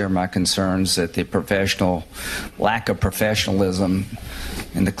 Do you share my concerns that the lack of professionalism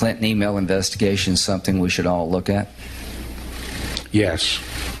in the Clinton email investigation is something we should all look at? Yes.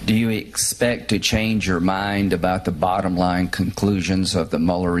 Do you expect to change your mind about the bottom line conclusions of the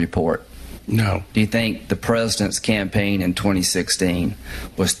Mueller report? No. Do you think the president's campaign in 2016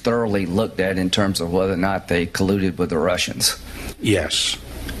 was thoroughly looked at in terms of whether or not they colluded with the Russians? Yes.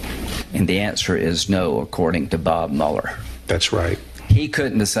 And the answer is no, according to Bob Mueller. That's right. He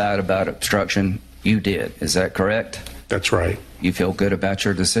couldn't decide about obstruction. You did. Is that correct? That's right. You feel good about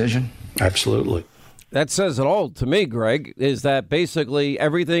your decision? Absolutely. That says it all to me, Greg, is that basically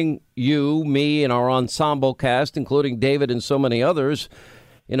everything you, me, and our ensemble cast, including David and so many others,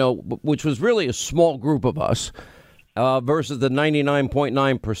 you know, which was really a small group of us, versus the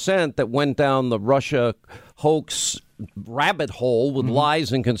 99.9% that went down the Russia hoax rabbit hole with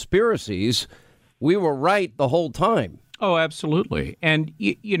lies and conspiracies, we were right the whole time. Oh, absolutely. And,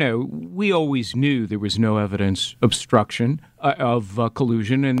 you know, we always knew there was no evidence obstruction of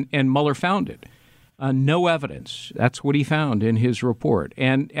collusion, and Mueller found it. No evidence. That's what he found in his report.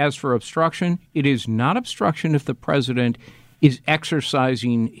 And as for obstruction, it is not obstruction if the president is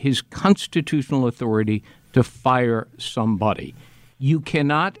exercising his constitutional authority to fire somebody. You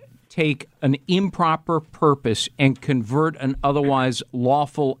cannot take an improper purpose and convert an otherwise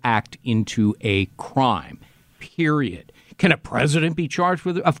lawful act into a crime, period. Can a president be charged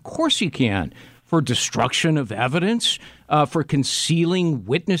with it? Of course he can. For destruction of evidence, for concealing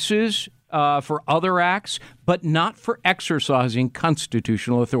witnesses, for other acts, but not for exercising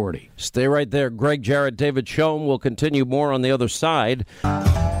constitutional authority. Stay right there. Greg Jarrett, David Schoen will continue more on the other side.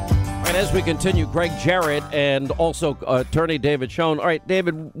 And as we continue, Greg Jarrett and also attorney David Schoen. All right,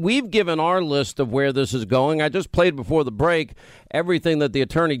 David, we've given our list of where this is going. I just played before the break everything that the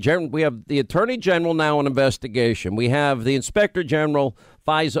Attorney General, we have the Attorney General now in investigation. We have the Inspector General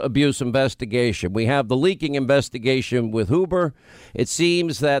FISA abuse investigation. We have the leaking investigation with Huber. It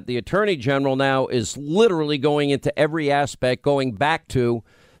seems that the Attorney General now is literally going into every aspect, going back to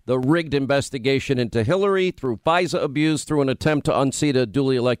the rigged investigation into Hillary, through FISA abuse, through an attempt to unseat a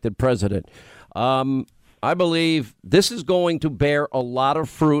duly elected president. I believe this is going to bear a lot of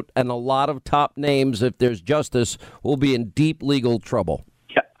fruit, and a lot of top names, if there's justice, will be in deep legal trouble.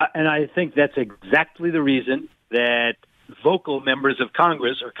 Yeah, and I think that's exactly the reason that vocal members of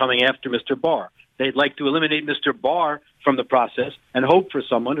Congress are coming after Mr. Barr. They'd like to eliminate Mr. Barr from the process and hope for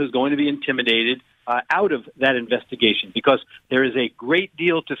someone who's going to be intimidated out of that investigation, because there is a great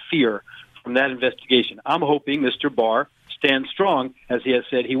deal to fear from that investigation. I'm hoping Mr. Barr stands strong, as he has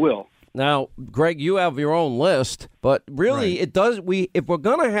said he will. Now, Greg, you have your own list, but really it does. If we're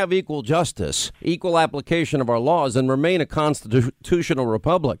going to have equal justice, equal application of our laws, and remain a constitutional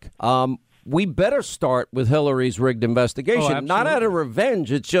republic, we better start with Hillary's rigged investigation, not out of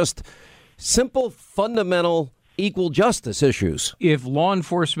revenge. It's just simple, fundamental equal justice issues. If law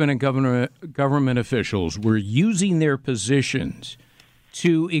enforcement and government officials were using their positions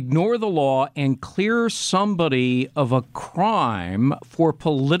to ignore the law and clear somebody of a crime for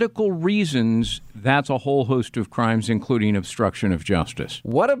political reasons, that's a whole host of crimes, including obstruction of justice.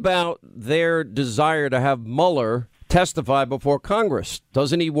 What about their desire to have Mueller testify before Congress?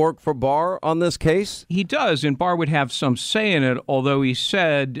 Doesn't he work for Barr on this case? He does, and Barr would have some say in it, although he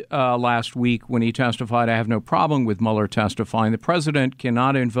said last week when he testified, I have no problem with Mueller testifying. The president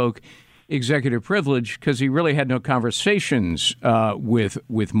cannot invoke executive privilege because he really had no conversations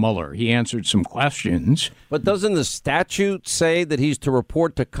with Mueller. He answered some questions. But doesn't the statute say that he's to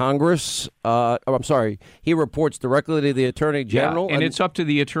report to Congress? He reports directly to the Attorney General? Yeah, and it's up to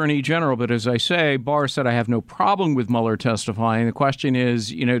the Attorney General. But as I say, Barr said, I have no problem with Mueller testifying. The question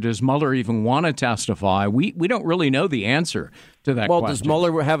is, does Mueller even want to testify? We don't really know the answer to that Well, question. does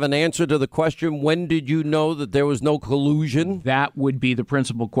Mueller have an answer to the question, when did you know that there was no collusion? That would be the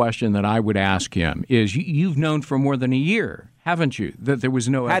principal question that I would ask him, is you've known for more than a year, haven't you, that there was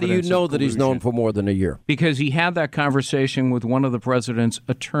no evidence? How do you know of that he's known for more than a year? Because he had that conversation with one of the president's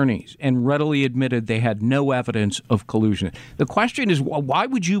attorneys and readily admitted they had no evidence of collusion. The question is, why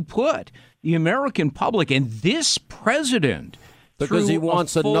would you put the American public and this president because he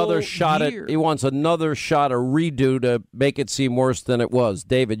wants another shot at a redo to make it seem worse than it was.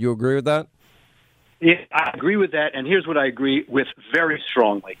 David, you agree with that? Yeah, I agree with that, and here's what I agree with very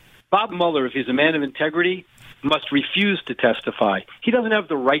strongly. Bob Mueller, if he's a man of integrity, must refuse to testify. He doesn't have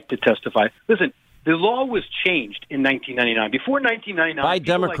the right to testify. Listen, the law was changed in 1999. Before 1999, by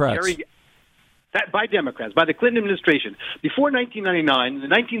Democrats. By Democrats, by the Clinton administration. Before 1999, the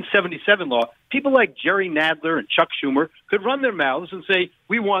 1977 law, people like Jerry Nadler and Chuck Schumer could run their mouths and say,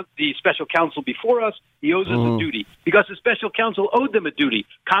 we want the special counsel before us. He owes us a duty. Because the special counsel owed them a duty.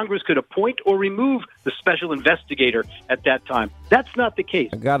 Congress could appoint or remove the special investigator at that time. That's not the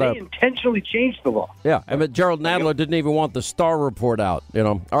case. They intentionally changed the law. Yeah, I mean, Gerald Nadler didn't even want the Starr report out.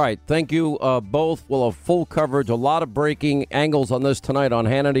 All right, thank you both. We'll have full coverage, a lot of breaking angles on this tonight on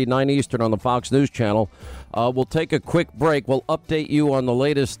Hannity, 9 Eastern on the Fox News Channel. We'll take a quick break. We'll update you on the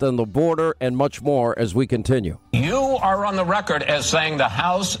latest on the border and much more as we continue. You are on the record as saying the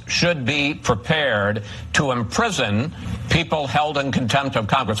House should be prepared to imprison people held in contempt of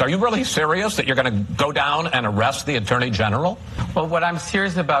Congress. Are you really serious that you're going to go down and arrest the Attorney General? Well, what I'm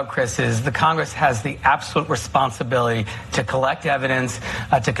serious about, Chris, is the Congress has the absolute responsibility to collect evidence,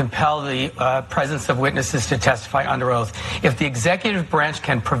 to compel the presence of witnesses to testify under oath. If the executive branch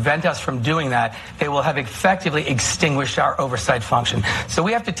can prevent us from doing that, they will have effectively extinguished our oversight function. So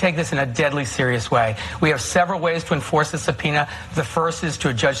we have to take this in a deadly serious way. We have several ways to enforce the subpoena. The first is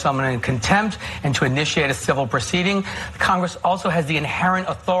to judge someone in contempt and to initiate a civil proceeding. Congress also has the inherent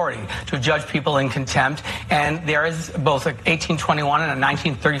authority to judge people in contempt, and there is both an 1821 and a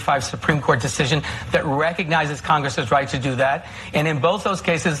 1935 Supreme Court decision that recognizes Congress's right to do that. And in both those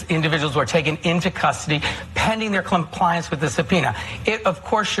cases, individuals were taken into custody pending their compliance with the subpoena. It, of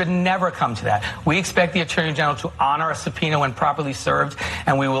course, should never come to that. We expect the Attorney General to honor a subpoena when properly served,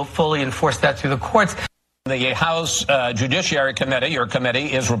 and we will fully enforce that through the courts. The House Judiciary Committee, your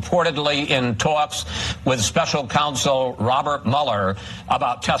committee, is reportedly in talks with Special Counsel Robert Mueller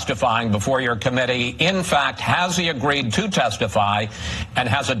about testifying before your committee. In fact, has he agreed to testify, and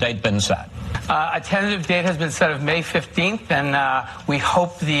has a date been set? A tentative date has been set of May 15th, and we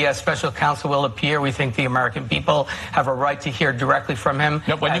hope the special counsel will appear. We think the American people have a right to hear directly from him.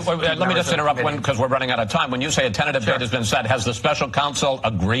 No, let me just interrupt because we're running out of time. When you say a tentative date has been set, has the special counsel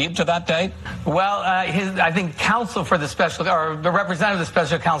agreed to that date? Well, I think counsel for the special, or the representative of the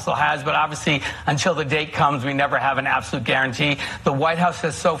special counsel has, but obviously until the date comes, we never have an absolute guarantee. The White House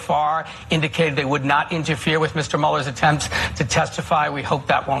has so far indicated they would not interfere with Mr. Mueller's attempts to testify. We hope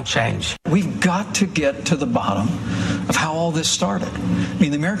that won't change. We've got to get to the bottom of how all this started. I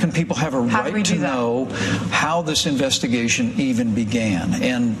mean, the American people have a right to know how this investigation even began.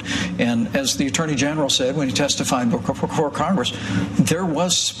 And as the Attorney General said when he testified before Congress, there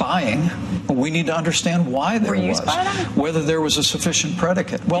was spying. We need to understand why there was, whether there was a sufficient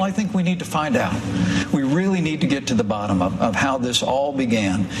predicate. Well, I think we need to find out. We really need to get to the bottom of how this all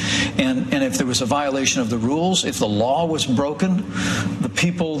began. And if there was a violation of the rules, if the law was broken, the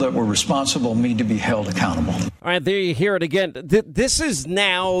people that were responsible need to be held accountable. All right, there you hear it again. This is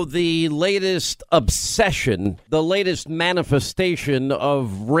now the latest obsession, the latest manifestation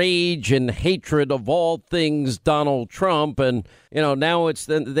of rage and hatred of all things Donald Trump. And, now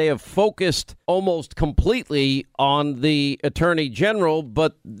they have focused almost completely on the Attorney General,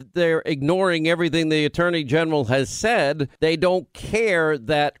 but they're ignoring everything the Attorney General has said. They don't care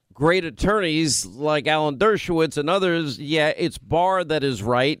that great attorneys like Alan Dershowitz and others, it's Barr that is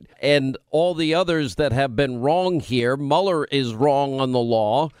right, and all the others that have been wrong here. Mueller is wrong on the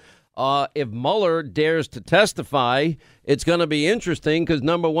law. If Mueller dares to testify, it's going to be interesting because,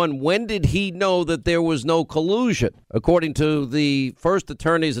 number one, when did he know that there was no collusion? According to the first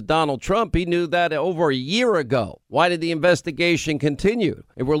attorneys of Donald Trump, he knew that over a year ago. Why did the investigation continue?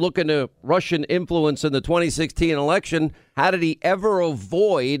 If we're looking at Russian influence in the 2016 election, how did he ever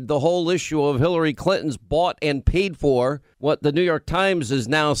avoid the whole issue of Hillary Clinton's bought and paid for, what the New York Times is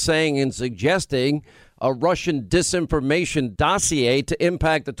now saying and suggesting, a Russian disinformation dossier to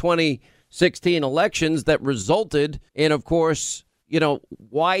impact the 2016 elections that resulted in, of course,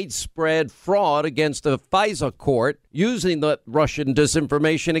 widespread fraud against the FISA court using the Russian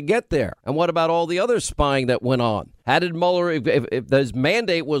disinformation to get there? And what about all the other spying that went on? How did Mueller, if his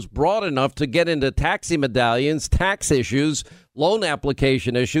mandate was broad enough to get into taxi medallions, tax issues, loan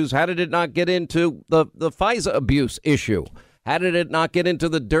application issues, how did it not get into the FISA abuse issue? How did it not get into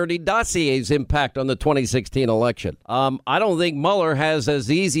the dirty dossier's impact on the 2016 election? I don't think Mueller has as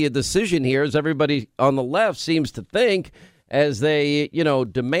easy a decision here as everybody on the left seems to think, as they,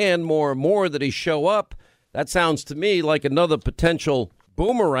 demand more and more that he show up. That sounds to me like another potential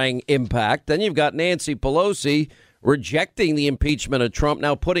boomerang impact. Then you've got Nancy Pelosi rejecting the impeachment of Trump,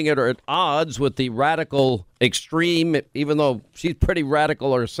 now putting it at odds with the radical extreme, even though she's pretty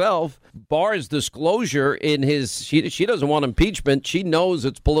radical herself. Barr's disclosure in his, she doesn't want impeachment. She knows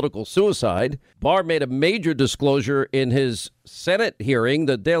it's political suicide. Barr made a major disclosure in his Senate hearing.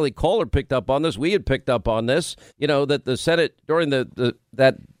 The Daily Caller picked up on this. We had picked up on this, that the Senate during the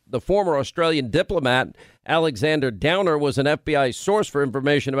former Australian diplomat Alexander Downer was an FBI source for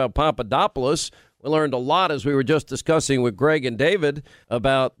information about Papadopoulos. We learned a lot, as we were just discussing with Greg and David,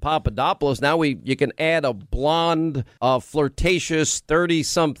 about Papadopoulos. Now you can add a blonde, flirtatious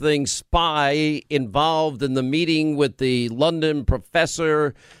 30-something spy involved in the meeting with the London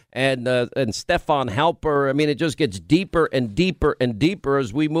professor and Stefan Halper. I mean, it just gets deeper and deeper and deeper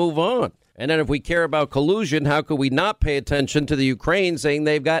as we move on. And then if we care about collusion, how could we not pay attention to the Ukraine saying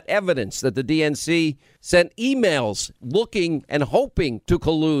they've got evidence that the DNC sent emails looking and hoping to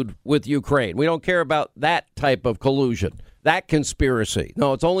collude with Ukraine? We don't care about that type of collusion, that conspiracy.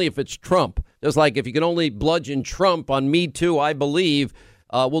 No, it's only if it's Trump. Just like if you can only bludgeon Trump on Me Too, I believe.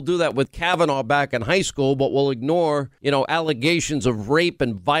 We'll do that with Kavanaugh back in high school, but we'll ignore, allegations of rape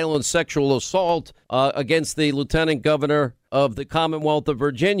and violent sexual assault against the lieutenant governor of the Commonwealth of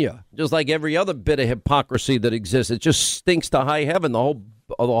Virginia. Just like every other bit of hypocrisy that exists, it just stinks to high heaven, the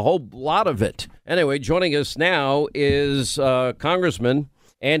whole lot of it. Anyway, joining us now is Congressman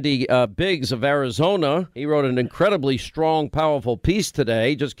Andy Biggs of Arizona. He wrote an incredibly strong, powerful piece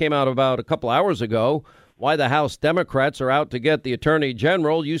today. Just came out about a couple hours ago. Why the House Democrats are out to get the Attorney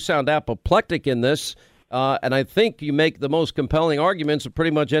General. You sound apoplectic in this, and I think you make the most compelling arguments of pretty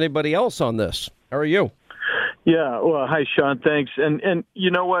much anybody else on this. How are you? Yeah, well, hi, Sean. Thanks. And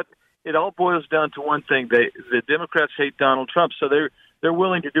you know what? It all boils down to one thing. The Democrats hate Donald Trump, so they're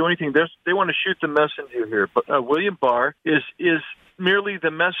willing to do anything. They want to shoot the messenger here. But William Barr is merely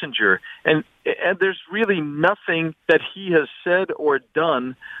the messenger, and there's really nothing that he has said or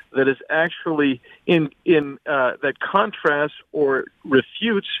done that is actually that contrasts or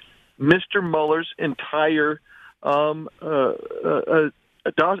refutes Mr. Mueller's entire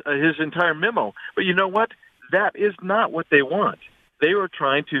his entire memo. But you know what? That is not what they want. They were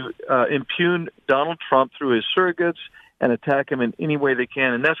trying to impugn Donald Trump through his surrogates and attack him in any way they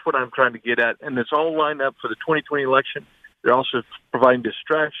can, and that's what I'm trying to get at. And it's all lined up for the 2020 election. They're also providing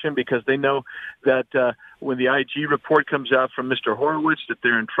distraction because they know that when the IG report comes out from Mr. Horowitz, that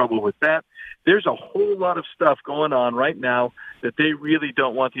they're in trouble with that. There's a whole lot of stuff going on right now that they really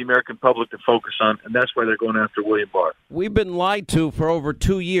don't want the American public to focus on, and that's why they're going after William Barr. We've been lied to for over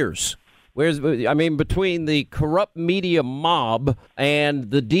 2 years. Between the corrupt media mob and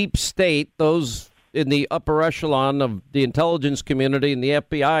the deep state, those in the upper echelon of the intelligence community and the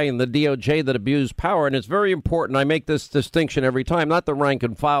FBI and the DOJ that abuse power. And it's very important. I make this distinction every time, not the rank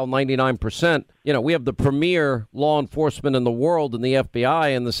and file 99%. We have the premier law enforcement in the world in the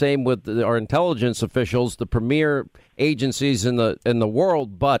FBI, and the same with our intelligence officials, the premier agencies in the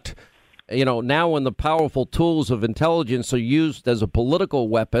world. But, now when the powerful tools of intelligence are used as a political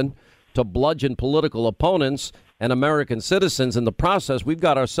weapon to bludgeon political opponents and American citizens in the process, we've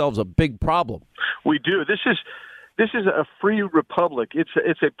got ourselves a big problem. We do. This is a free republic.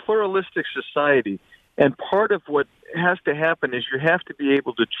 It's a pluralistic society, and part of what has to happen is you have to be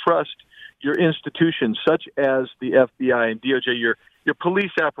able to trust your institutions, such as the FBI and DOJ, your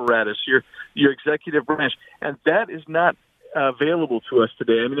police apparatus, your executive branch, and that is not available to us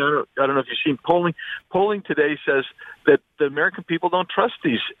today. I mean, I don't know if you've seen polling. Polling today says that the American people don't trust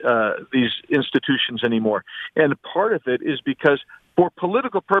these institutions anymore, and part of it is because for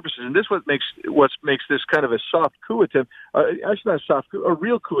political purposes, and this what makes this kind of a soft coup attempt. Actually, not a soft coup, a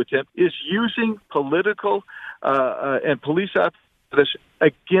real coup attempt is using political and police apparatus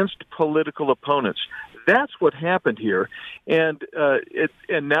against political opponents. That's what happened here, and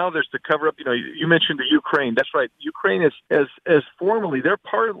now there's the cover up. You mentioned the Ukraine. That's right. Ukraine is formally their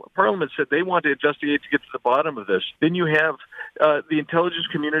parliament said they want to investigate to get to the bottom of this. Then you have the intelligence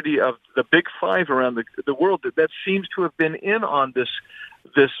community of the big five around the world that seems to have been in on this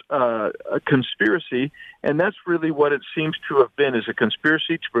conspiracy, and that's really what it seems to have been, is a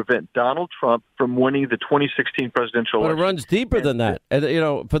conspiracy to prevent Donald Trump from winning the 2016 presidential election. But it runs deeper than that. And,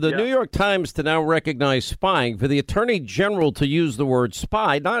 for the New York Times to now recognize spying, for the Attorney General to use the word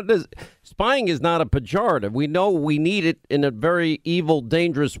spy, spying is not a pejorative. We know we need it in a very evil,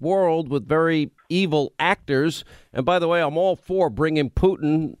 dangerous world with very evil actors. And by the way, I'm all for bringing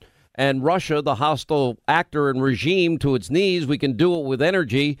Putin and Russia, the hostile actor and regime, to its knees. We can do it with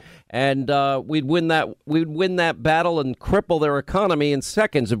energy, and we'd win that battle and cripple their economy in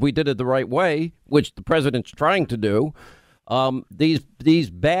seconds if we did it the right way, which the president's trying to do. These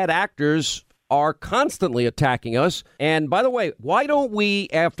bad actors are constantly attacking us. And by the way, why don't we,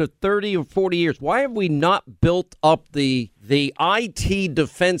 after 30 or 40 years, why have we not built up the IT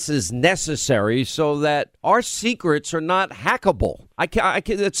defenses necessary so that our secrets are not hackable?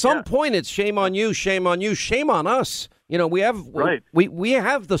 At some point, it's shame on you, shame on you, shame on us. We have we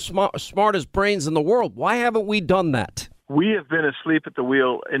have the smartest brains in the world. Why haven't we done that? We have been asleep at the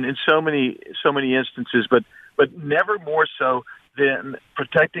wheel in so many instances, but never more so than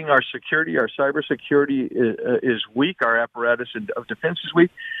protecting our security. Our cybersecurity is weak. Our apparatus of defense is weak.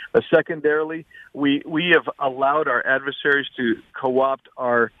 Secondarily, we have allowed our adversaries to co-opt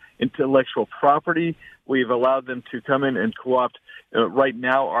our intellectual property. We've allowed them to come in and co-opt right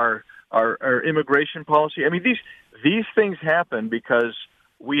now our immigration policy. I mean, these things happen because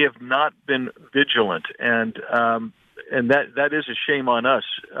we have not been vigilant, and that is a shame on us.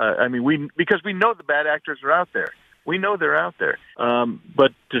 Because we know the bad actors are out there. We know they're out there.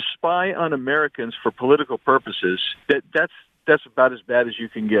 But to spy on Americans for political purposes, that's about as bad as you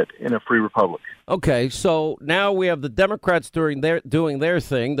can get in a free republic. Okay, so now we have the Democrats doing their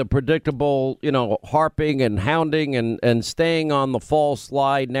thing, the predictable, harping and hounding and staying on the false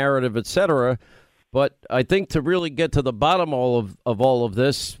lie narrative, etc. But I think to really get to the bottom of all of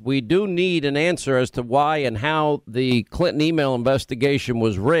this, we do need an answer as to why and how the Clinton email investigation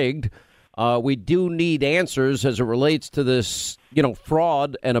was rigged. We do need answers as it relates to this,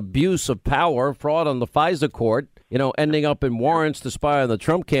 fraud and abuse of power, fraud on the FISA court, ending up in warrants to spy on the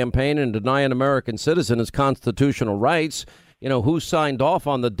Trump campaign and deny an American citizen his constitutional rights. Who signed off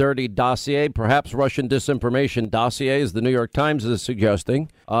on the dirty dossier, perhaps Russian disinformation dossier, as the New York Times is suggesting.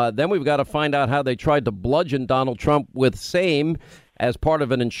 Then we've got to find out how they tried to bludgeon Donald Trump with same as part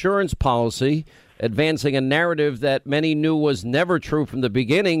of an insurance policy, advancing a narrative that many knew was never true from the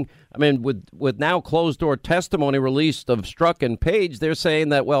beginning. I mean, with now closed-door testimony released of Strzok and Page, they're saying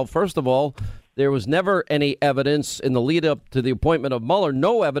that, well, first of all, there was never any evidence in the lead-up to the appointment of Mueller,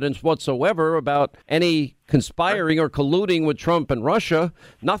 no evidence whatsoever about any conspiring or colluding with Trump and Russia,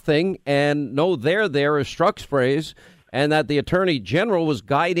 nothing, and no there is Strzok's phrase, and that the Attorney General was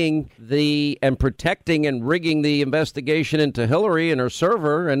guiding and protecting and rigging the investigation into Hillary and her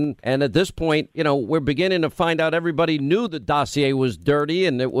server. And at this point, we're beginning to find out everybody knew the dossier was dirty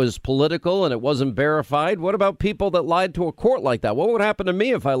and it was political and it wasn't verified. What about people that lied to a court like that? What would happen to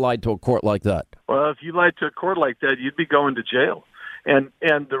me if I lied to a court like that? Well, if you lied to a court like that, you'd be going to jail. And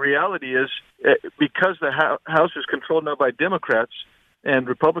the reality is, because the House is controlled now by Democrats and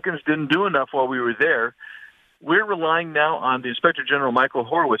Republicans didn't do enough while we were there, we're relying now on the Inspector General, Michael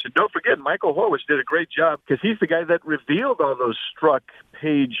Horowitz. And don't forget, Michael Horowitz did a great job because he's the guy that revealed all those Strzok,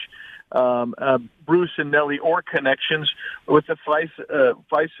 Page, Bruce and Nellie Orr connections with the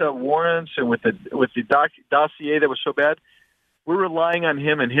FISA warrants and with the dossier that was so bad. We're relying on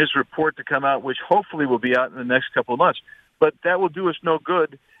him and his report to come out, which hopefully will be out in the next couple of months. But that will do us no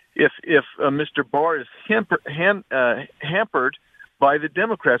good if Mr. Barr is hampered by the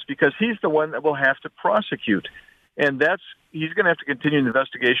Democrats, because he's the one that will have to prosecute. And he's going to have to continue the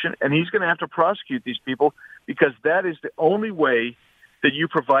investigation, and he's going to have to prosecute these people, because that is the only way that you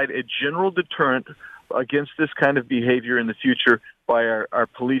provide a general deterrent against this kind of behavior in the future by our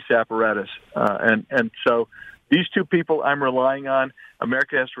police apparatus. And so these two people I'm relying on.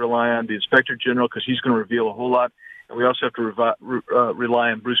 America has to rely on the Inspector General, because he's going to reveal a whole lot. And we also have to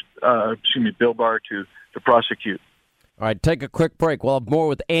rely on Bill Barr to prosecute. All right, take a quick break. We'll have more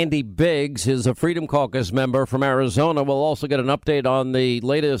with Andy Biggs, who's a Freedom Caucus member from Arizona. We'll also get an update on the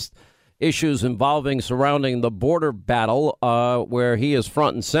latest issues surrounding the border battle, where he is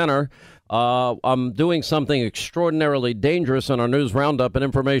front and center. I'm doing something extraordinarily dangerous on our news roundup and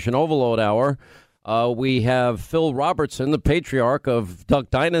information overload hour. We have Phil Robertson, the patriarch of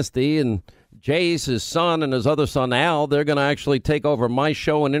Duck Dynasty, and Jace, his son, and his other son, Al, they're going to actually take over my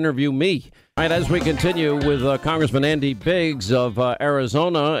show and interview me. All right, as we continue with Congressman Andy Biggs of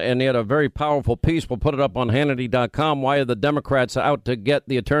Arizona, and he had a very powerful piece. We'll put it up on Hannity.com. Why are the Democrats out to get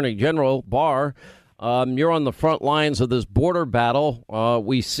the Attorney General, Barr? You're on the front lines of this border battle.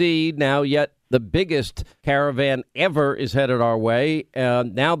 We see now yet the biggest caravan ever is headed our way.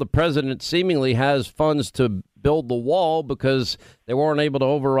 Now the president seemingly has funds to build the wall because they weren't able to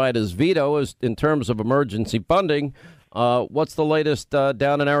override his veto in terms of emergency funding. What's the latest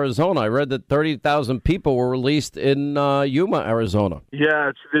down in Arizona? I read that 30,000 people were released in Yuma, Arizona.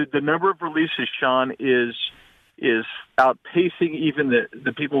 Yeah, it's the number of releases, Sean, is outpacing even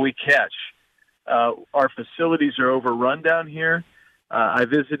the people we catch. Our facilities are overrun down here. I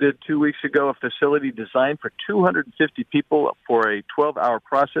visited 2 weeks ago a facility designed for 250 people for a 12-hour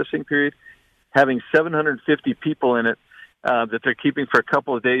processing period, having 750 people in it that they're keeping for a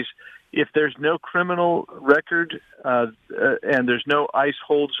couple of days. If there's no criminal record and there's no ICE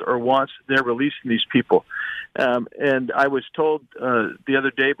holds or wants, they're releasing these people. And I was told the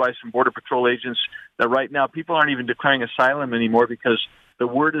other day by some Border Patrol agents that right now people aren't even declaring asylum anymore because the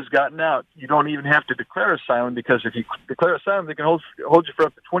word has gotten out. You don't even have to declare asylum because if you declare asylum, they can hold you for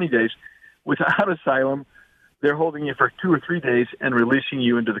up to 20 days. Without asylum, they're holding you for 2 or 3 days and releasing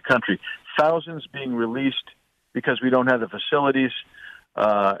you into the country. Thousands being released because we don't have the facilities.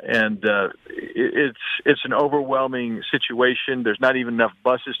 It's an overwhelming situation. There's not even enough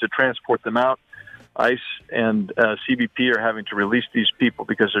buses to transport them out. ICE and CBP are having to release these people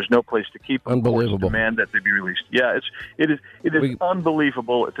because there's no place to keep them. Unbelievable. Demand that they be released. Yeah, it is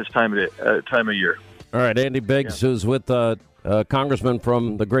unbelievable at this time of year. All right, Andy Biggs, who's with Congressman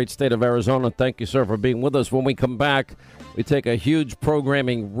from the great state of Arizona. Thank you, sir, for being with us. When we come back, we take a huge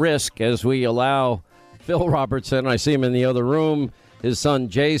programming risk as we allow Phil Robertson, I see him in the other room, his son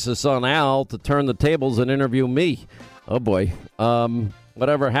Jace, his son Al, to turn the tables and interview me. Oh, boy.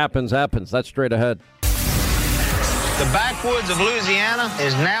 Whatever happens, happens. That's straight ahead. The backwoods of Louisiana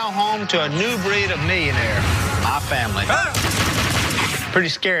is now home to a new breed of millionaire, my family. Pretty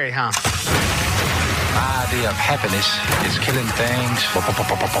scary, huh? My idea of happiness is killing things.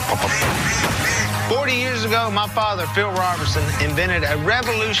 40 years ago, my father, Phil Robertson, invented a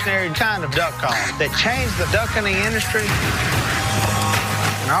revolutionary kind of duck call that changed the duck hunting industry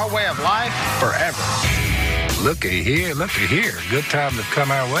and our way of life forever. Looky here. Good time to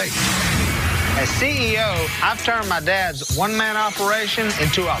come our way. As CEO, I've turned my dad's one-man operation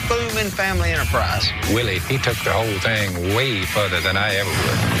into a booming family enterprise. Willie, he took the whole thing way further than I ever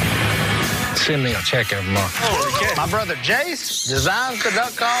would. Send me a check every month. My brother Jace designs the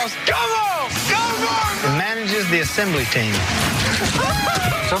duck calls. Come on! And manages the assembly team.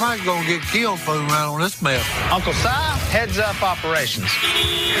 Somebody's gonna get killed fooling around on this mess. Uncle Si heads up operations.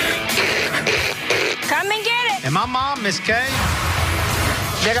 Come and get it. And my mom, Miss Kay,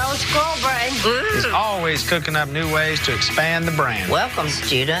 good old school brain, is always cooking up new ways to expand the brand. Welcome,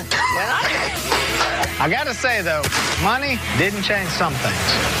 student. I gotta say, though, money didn't change some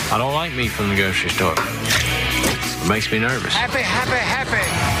things. I don't like meat from the grocery store. It makes me nervous. Happy.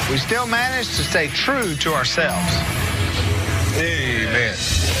 We still manage to stay true to ourselves. Amen.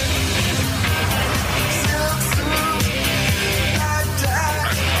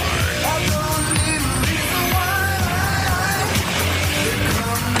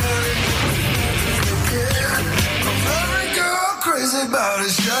 About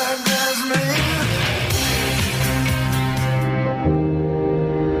as sharp as me.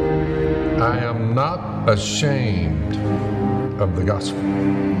 I am not ashamed of the gospel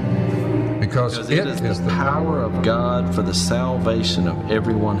because it is the power of God for the salvation of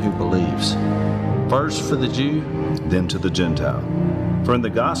everyone who believes. First for the Jew, then to the Gentile. For in the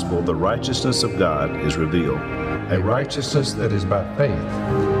gospel, the righteousness of God is revealed. A righteousness that is by faith,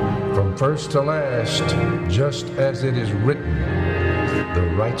 from first to last, just as it is written, the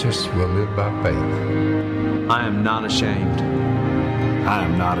righteous will live by faith. I am not ashamed. I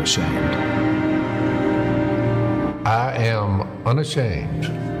am not ashamed. I am unashamed.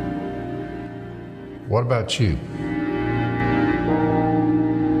 What about you?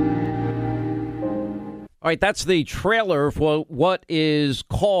 All right, that's the trailer for what is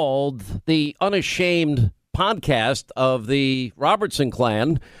called the Unashamed podcast of the Robertson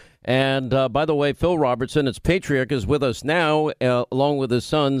clan. And by the way, Phil Robertson, its patriarch, is with us now, along with his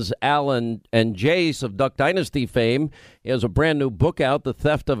sons Alan and Jace of Duck Dynasty fame. He has a brand new book out, The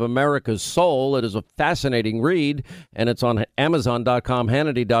Theft of America's Soul. It is a fascinating read, and it's on Amazon.com,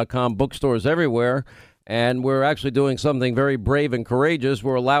 Hannity.com, bookstores everywhere. And we're actually doing something very brave and courageous.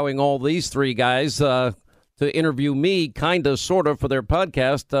 We're allowing all these three guys to to interview me, kind of, sort of, for their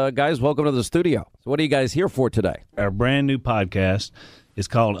podcast. Guys, welcome to the studio. So what are you guys here for today? Our brand new podcast is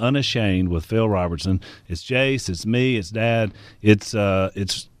called Unashamed with Phil Robertson. It's Jace, it's me, it's Dad. It's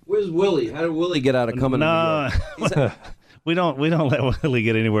Where's Willie? How did Willie get out of coming to New York? We don't let Willie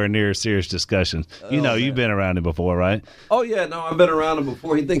get anywhere near serious discussions. You've been around him before, right? Oh, yeah. No, I've been around him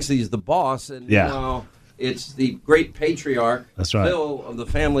before. He thinks he's the boss. And, it's the great patriarch, that's right, Phil, of the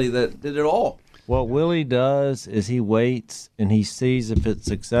family that did it all. What Willie does is he waits and he sees if it's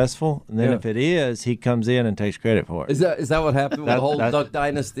successful, and then if it is, he comes in and takes credit for it. Is that what happened with the whole Duck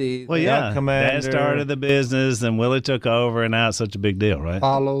Dynasty? Well, yeah. Dad started the business, and Willie took over, and now it's such a big deal, right?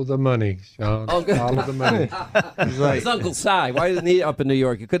 Follow the money, Sean. Oh, good. Follow the money. It's Uncle Si. Why isn't he up in New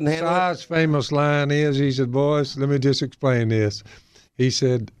York? You couldn't handle it? Si's famous line is, he said, boys, let me just explain this. He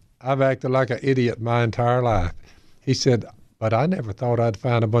said, I've acted like an idiot my entire life. He said, but I never thought I'd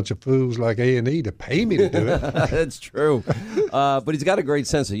find a bunch of fools like A&E to pay me to do it. That's true. But he's got a great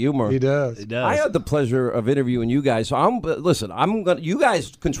sense of humor. He does. I had the pleasure of interviewing you guys. So you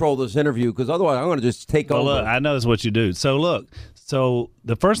guys control this interview, because otherwise I'm going to just take over. Look, I know it's what you do. So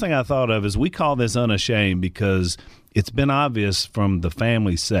the first thing I thought of is we call this Unashamed because it's been obvious from the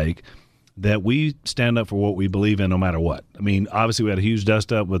family's sake that we stand up for what we believe in no matter what. I mean, obviously we had a huge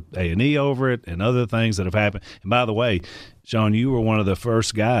dust-up with A&E over it and other things that have happened. And by the way, Sean, you were one of the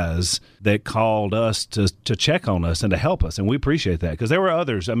first guys that called us to check on us and to help us, and we appreciate that, because there were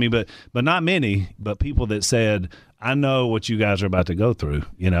others, but not many, but people that said, I know what you guys are about to go through,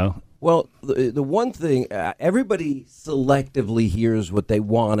 Well, the one thing, everybody selectively hears what they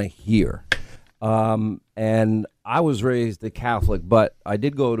want to hear. And I was raised a Catholic, but I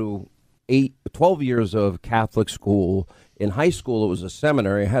did go to 12 years of Catholic school. In high school, it was a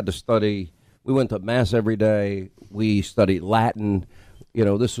seminary. I had to study. We went to Mass every day. We studied Latin.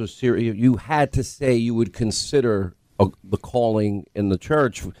 This was serious. You had to say you would consider the calling in the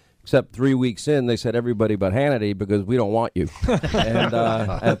church, except 3 weeks in, they said everybody but Hannity, because we don't want you. And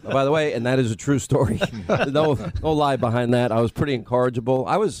by the way, and that is a true story. No lie behind that. I was pretty incorrigible.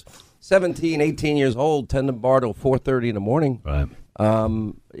 I was 17, 18 years old, tending bar till 4:30 in the morning. Right.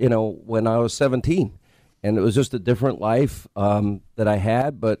 When I was 17, and it was just a different life that I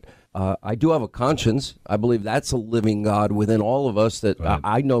had. But I do have a conscience. I believe that's a living God within all of us that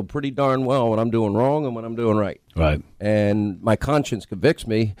I know pretty darn well when I'm doing wrong and when I'm doing right. Right. And my conscience convicts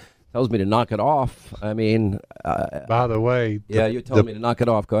me, tells me to knock it off. I mean, by the way, you're telling me to knock it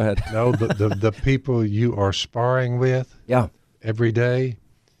off. Go ahead. No, the people you are sparring with, every day,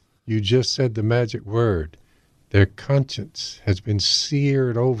 you just said the magic word. Their conscience has been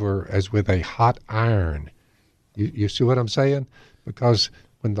seared over as with a hot iron. You see what I'm saying? Because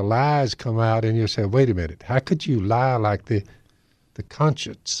when the lies come out and you say, wait a minute, how could you lie like the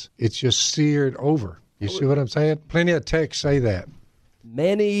conscience? It's just seared over. You see what I'm saying? Plenty of texts say that.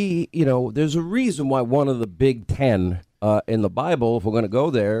 Many, there's a reason why one of the big 10 in the Bible, if we're going to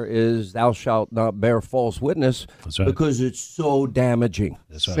go there, is thou shalt not bear false witness. That's right. Because it's so damaging.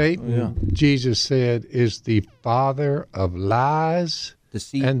 That's right. Satan, Jesus said, is the father of lies,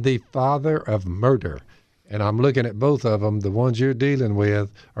 deceit, and the father of murder. And I'm looking at both of them. The ones you're dealing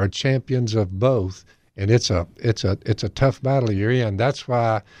with are champions of both, and it's a tough battle you're in. That's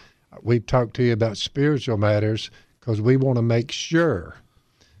why we talk to you about spiritual matters, because we want to make sure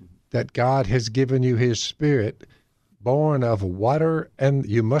that God has given you His Spirit, born of water, and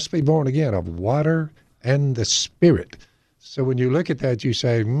you must be born again of water and the Spirit. So when you look at that, you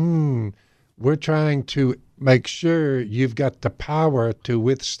say, we're trying to make sure you've got the power to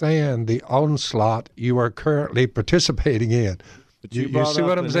withstand the onslaught you are currently participating in. But you see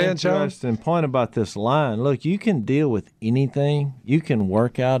what I'm saying, Sean? Interesting point about this line. Look, you can deal with anything. You can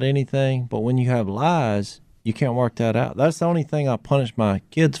work out anything. But when you have lies, you can't work that out. That's the only thing I punish my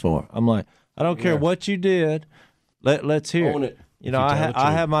kids for. I'm like, I don't care what you did. Let's hear Own it.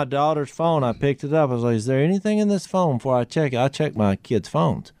 I have my daughter's phone. I picked it up. I was like, is there anything in this phone before I check it? I check my kids'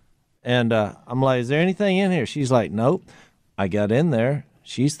 phones. And I'm like, is there anything in here? She's like, nope. I got in there.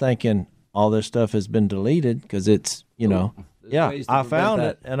 She's thinking all this stuff has been deleted because it's, I found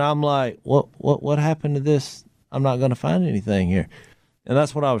it. And I'm like, what happened to this? I'm not going to find anything here. And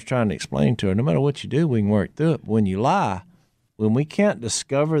that's what I was trying to explain to her. No matter what you do, we can work through it. But when you lie, when we can't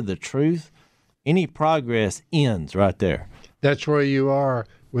discover the truth, any progress ends right there. That's where you are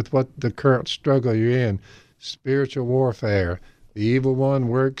with what the current struggle you're in. Spiritual warfare. The evil one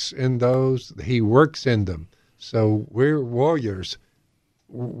works in those. He works in them. So we're warriors.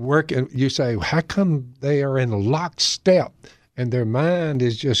 Working. You say, how come they are in lockstep and their mind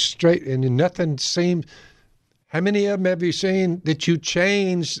is just straight and nothing seems... How many of them have you seen that you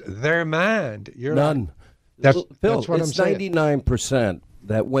changed their mind? None. That's Phil, what I'm it's saying. 99%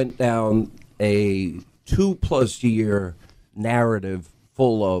 that went down a 2+ year narrative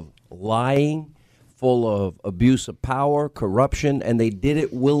full of lying, full of abuse of power, corruption, and they did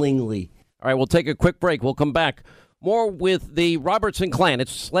it willingly. All right, we'll take a quick break. We'll come back. More with the Robertson clan.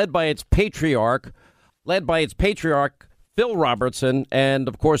 It's led by its patriarch, Phil Robertson, and,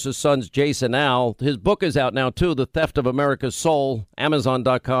 of course, his sons, Jason Al. His book is out now, too, The Theft of America's Soul,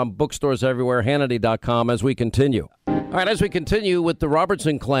 Amazon.com, bookstores everywhere, Hannity.com, as we continue. All right, as we continue with the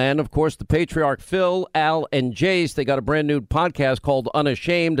Robertson clan, of course, the patriarch Phil, Al, and Jace, they got a brand new podcast called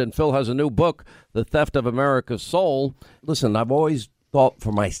Unashamed, and Phil has a new book, The Theft of America's Soul. Listen, I've always thought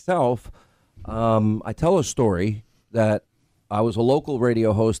for myself, I tell a story that I was a local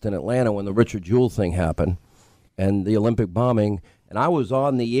radio host in Atlanta when the Richard Jewell thing happened and the Olympic bombing, and I was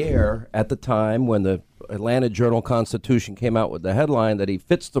on the air at the time when the Atlanta Journal-Constitution came out with the headline that he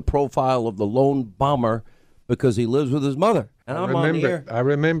fits the profile of the lone bomber because he lives with his mother. And I'm on the air. I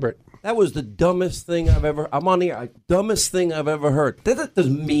remember it. That was the dumbest thing I've ever. I'm on the air. Dumbest thing I've ever heard. That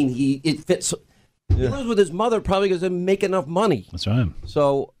doesn't mean it fits. He lives with his mother probably because they make enough money. That's right.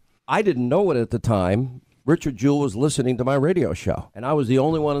 So I didn't know it at the time. Richard Jewell was listening to my radio show, and I was the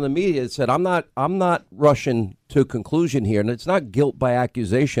only one in the media that said, I'm not rushing to conclusion here, and it's not guilt by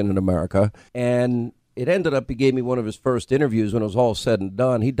accusation in America. And it ended up he gave me one of his first interviews when it was all said and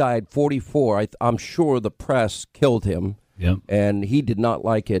done. He died 44. I'm sure the press killed him, and he did not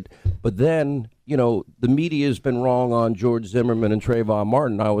like it. But then, the media has been wrong on George Zimmerman and Trayvon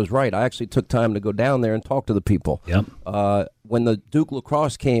Martin. I was right. I actually took time to go down there and talk to the people. When the Duke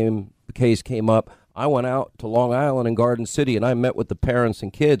lacrosse case came up, I went out to Long Island and Garden City, and I met with the parents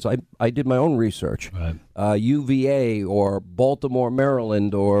and kids. I did my own research. UVA or Baltimore,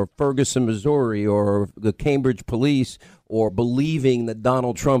 Maryland, or Ferguson, Missouri, or the Cambridge police, or believing that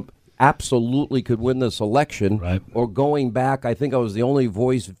Donald Trump absolutely could win this election, or going back, I think I was the only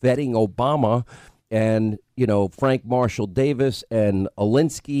voice vetting Obama and, Frank Marshall Davis and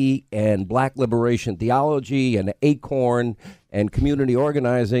Alinsky and Black Liberation Theology and Acorn and community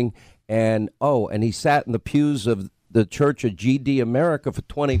organizing. And he sat in the pews of the Church of GD America for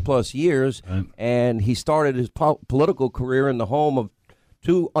 20+ years, and he started his political career in the home of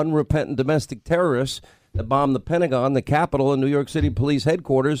two unrepentant domestic terrorists that bombed the Pentagon, the Capitol, and New York City Police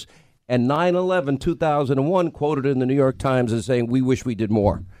headquarters. And 9/11, 2001, quoted in the New York Times as saying, "We wish we did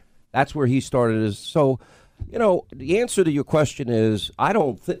more." That's where he started. So, the answer to your question is,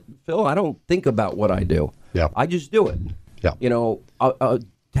 Phil, I don't think about what I do. I just do it.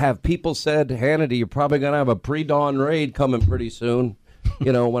 Have people said, Hannity, you're probably going to have a pre-dawn raid coming pretty soon,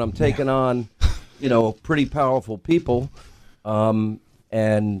 when I'm taking on, pretty powerful people.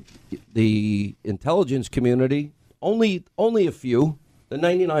 And the intelligence community, only a few. The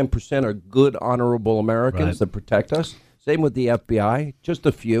 99% are good, honorable Americans that protect us. Same with the FBI, just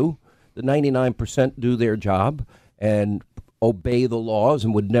a few. The 99% do their job and obey the laws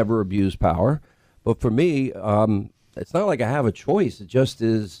and would never abuse power. But for me, it's not like I have a choice. It just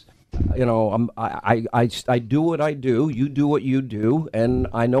is, I do what I do. You do what you do. And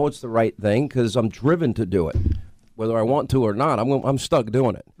I know it's the right thing because I'm driven to do it. Whether I want to or not, I'm stuck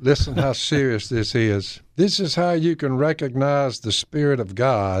doing it. Listen how serious this is. This is how you can recognize the Spirit of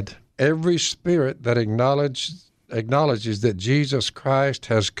God. Every spirit that acknowledges that Jesus Christ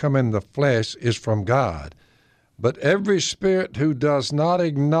has come in the flesh is from God. But every spirit who does not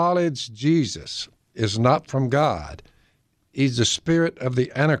acknowledge Jesus is not from God. He's the spirit of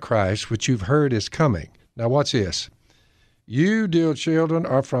the Antichrist, which you've heard is coming. Now watch this. You, dear children,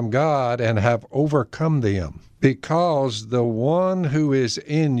 are from God and have overcome them, because the one who is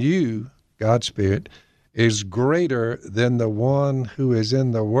in you, God's Spirit, is greater than the one who is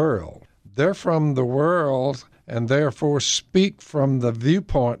in the world. They're from the world and therefore speak from the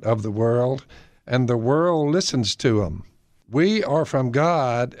viewpoint of the world, and the world listens to them. We are from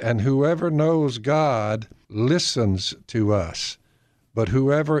God, and whoever knows God listens to us. But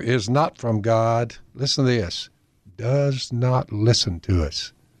whoever is not from God, listen to this, does not listen to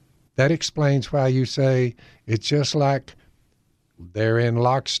us. That explains why you say it's just like they're in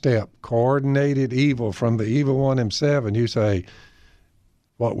lockstep, coordinated evil from the evil one himself, and you say,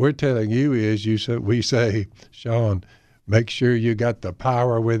 what we're telling you is, we say, Sean, make sure you got the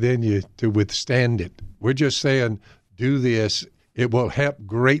power within you to withstand it. We're just saying, do this, it will help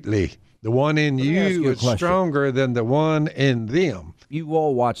greatly. The one in you is stronger than the one in them. You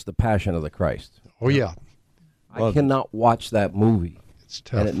all watch The Passion of the Christ. Oh, yeah. I cannot watch that movie. It's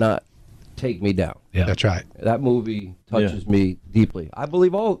tough. And it not take me down. Yeah, that's right. That movie touches me deeply. I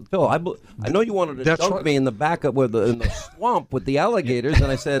believe Phil. I know you wanted to dunk me in the back of in the swamp with the alligators,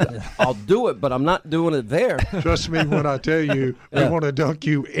 and I said I'll do it, but I'm not doing it there. Trust me when I tell you, we want to dunk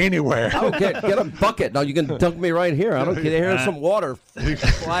you anywhere. I don't care. Get a bucket. No, you can dunk me right here. I don't care. Here's some water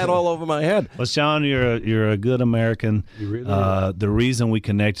flying all over my head. Well, Sean, you're a good American. You really are. The reason we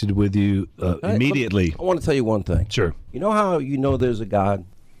connected with you immediately. I want to tell you one thing. Sure. You know how you know there's a God?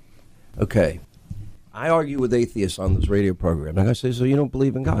 Okay. I argue with atheists on this radio program. And I say, so you don't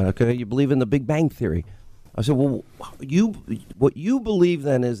believe in God, okay? You believe in the Big Bang Theory. I said, well, what you believe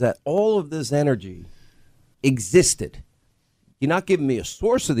then is that all of this energy existed. You're not giving me a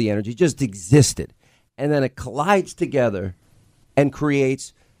source of the energy, just existed. And then it collides together and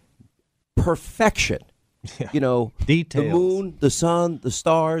creates perfection. Yeah. You know, details. The moon, the sun, the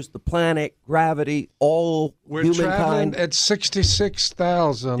stars, the planet, gravity, all We're humankind. traveling at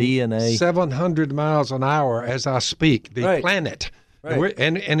 66,000 DNA 700 miles an hour as I speak. The planet. Right.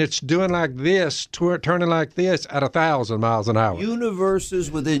 And it's doing like this, turning like this at 1,000 miles an hour. Universes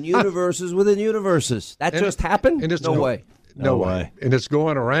within universes within universes. That just happened? And it's no way. No way. And it's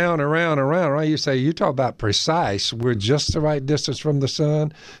going around, right? You say, you talk about precise. We're just the right distance from the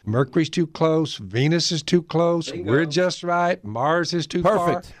sun. Mercury's too close. Venus is too close. We're just right. Mars is too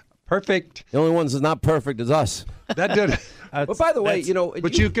far. Perfect. The only ones that's not perfect is us. That did. But by the way,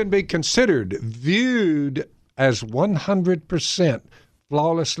 you can be considered, viewed as 100%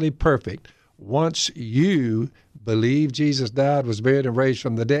 flawlessly perfect once you believe Jesus died, was buried, and raised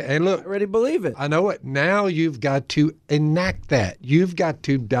from the dead. And look, I already believe it. I know it. Now you've got to enact that. You've got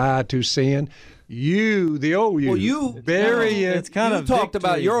to die to sin. The old you. Well, you bury it. It's kind of talked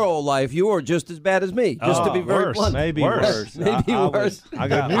about your old life. You were just as bad as me. Just to be very blunt. Maybe worse. Maybe worse.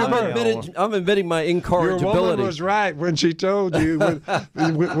 I'm admitting my incorrigibility. Your woman was right when she told you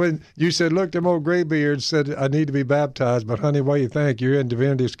when you said, "Look, them old graybeards said I need to be baptized." But honey, what do you think? You're in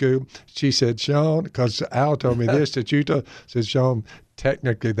divinity school. She said, "Sean," because Al told me this that you said, "Sean,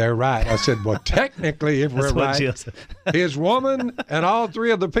 technically they're right." I said, well, technically, if we're right, his woman and all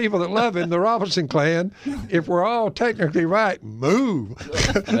three of the people that love him, the Robinson clan, if we're all technically right, move.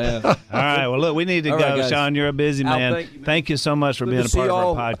 All right. Well, look, we need to go. Right, Sean, you're a busy man. Thank you so much for being a part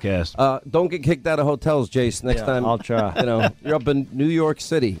of our podcast. Don't get kicked out of hotels, Jace. Next time, I'll try. You're up in New York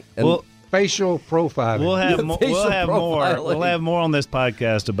City. And facial profiling. We'll have more. We'll have more on this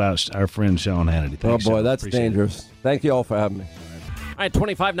podcast about our friend Sean Hannity. Thanks, oh boy, Sean. that's Appreciate dangerous. Thank you all for having me. All right,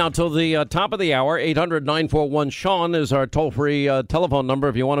 25 now till the top of the hour. 800-941-SEAN is our toll-free telephone number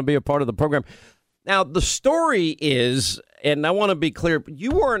if you want to be a part of the program. Now, the story is, and I want to be clear,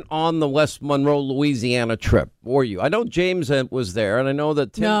 you weren't on the West Monroe, Louisiana trip, were you? I know James was there, and I know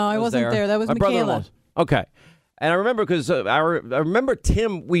that Tim I wasn't there. That was my Michaela. brother-in-law. Okay. And I remember because I remember,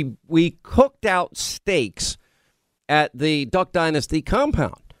 Tim, we cooked out steaks at the Duck Dynasty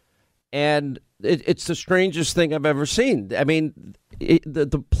compound. And it's the strangest thing I've ever seen. I mean,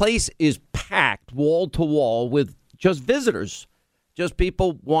 the place is packed wall to wall with just visitors, just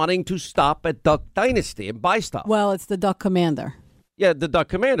people wanting to stop at Duck Dynasty and buy stuff. Well, it's the Duck Commander. Yeah, the Duck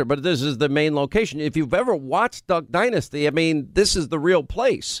Commander, but this is the main location. If you've ever watched Duck Dynasty, I mean, this is the real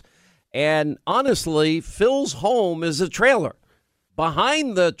place. And honestly, Phil's home is a trailer.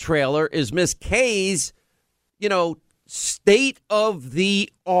 Behind the trailer is Miss Kay's,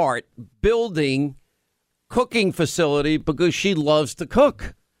 state-of-the-art building cooking facility because she loves to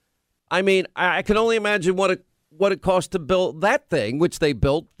cook. I mean, I can only imagine what it cost to build that thing, which they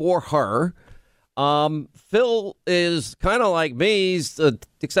built for her. Phil is kind of like me,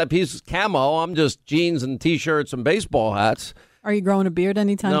 except he's camo. I'm just jeans and T-shirts and baseball hats. Are you growing a beard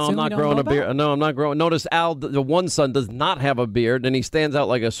anytime soon? No, I'm not growing a beard. No, I'm not growing. Notice Al, the one son, does not have a beard, and he stands out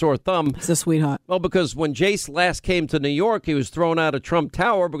like a sore thumb. He's a sweetheart. Well, because when Jace last came to New York, he was thrown out of Trump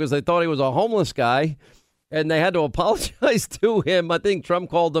Tower because they thought he was a homeless guy, and they had to apologize to him. I think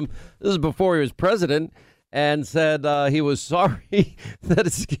Trump called him, this is before he was president, and said he was sorry that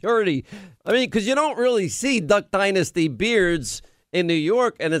his security. I mean, because you don't really see Duck Dynasty beards in New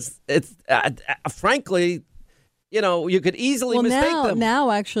York, and it's frankly, you could easily mistake them.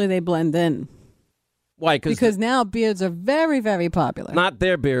 Now, actually, they blend in. Why? Because now beards are very, very popular. Not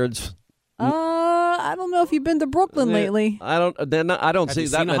their beards. I don't know if you've been to Brooklyn lately. I don't see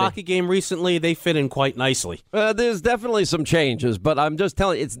that seen many. a hockey game recently? They fit in quite nicely. There's definitely some changes, but I'm just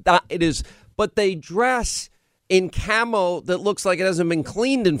telling you, it is. But they dress in camo that looks like it hasn't been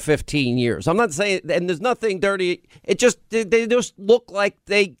cleaned in 15 years. I'm not saying, and there's nothing dirty. They just look like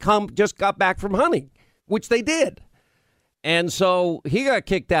they just got back from hunting, which they did. And so he got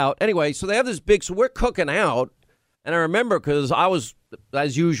kicked out. Anyway, so they have this big, so we're cooking out. And I remember because I was,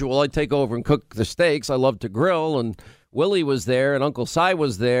 as usual, I'd take over and cook the steaks. I love to grill, and Willie was there, and Uncle Si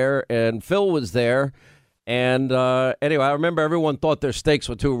was there, and Phil was there. And anyway, I remember everyone thought their steaks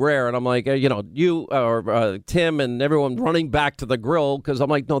were too rare. And I'm like, you or Tim and everyone running back to the grill because I'm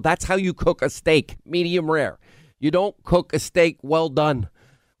like, no, that's how you cook a steak, medium rare. You don't cook a steak well done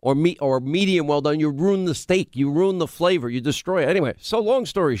or medium well done. You ruin the steak. You ruin the flavor. You destroy it. Anyway, so long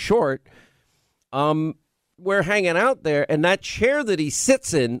story short, we're hanging out there, and that chair that he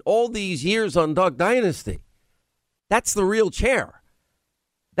sits in all these years on Duck Dynasty, that's the real chair.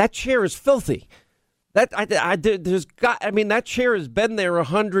 That chair is filthy. That chair has been there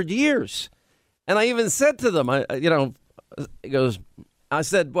 100 years. And I even said to them, I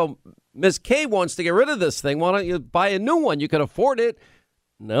said, well, Miss K wants to get rid of this thing. Why don't you buy a new one? You can afford it.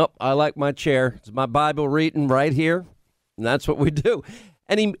 Nope, I like my chair. It's my Bible reading right here. And that's what we do.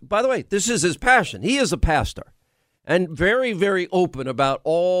 And he, by the way, this is his passion. He is a pastor and very, very open about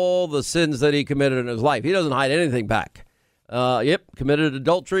all the sins that he committed in his life. He doesn't hide anything back. Yep, committed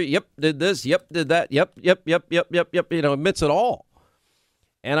adultery. Yep, did this. Yep, did that. Yep. Admits it all.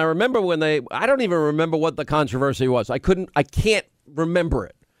 And I remember I don't even remember what the controversy was. I can't remember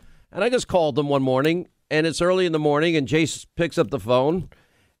it. And I just called them one morning, and it's early in the morning, and Jace picks up the phone,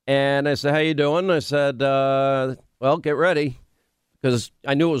 and I said, how you doing? I said, well, get ready, because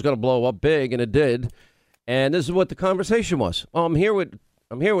I knew it was going to blow up big, and it did. And this is what the conversation was. Oh, I'm here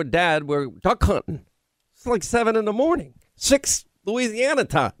with Dad. We're duck hunting. It's like 7 in the morning, 6 Louisiana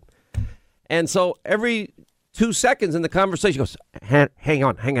time. And so every 2 seconds in the conversation goes, hang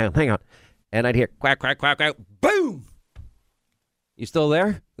on. And I'd hear quack, quack, quack, quack, boom. You still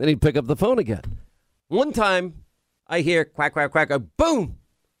there? Then he'd pick up the phone again. One time I hear quack, quack, quack, boom.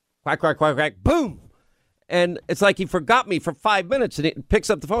 Quack, quack, quack, quack, boom. And it's like he forgot me for 5 minutes, and he picks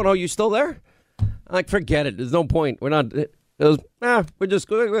up the phone. Oh, you still there? I'm like, forget it. There's no point. We're not. It goes, we're just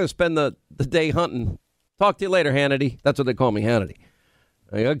going to spend the day hunting. Talk to you later, Hannity. That's what they call me, Hannity.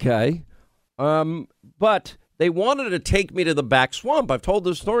 Like, okay. But they wanted to take me to the back swamp. I've told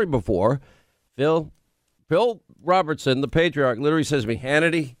this story before. Bill Robertson, the patriarch, literally says to me,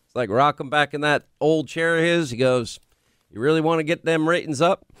 Hannity, it's like rocking back in that old chair of his. He goes, you really want to get them ratings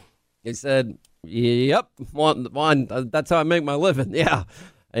up? He said, yep. That's how I make my living. Yeah.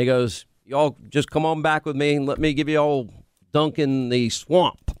 And he goes, y'all just come on back with me and let me give you all dunk in the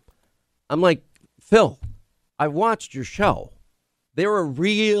swamp. I'm like, Phil, I watched your show. There are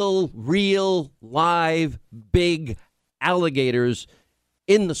real, live, big alligators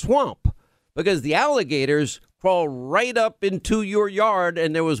in the swamp because the alligators crawl right up into your yard.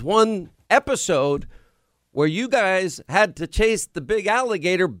 And there was one episode where you guys had to chase the big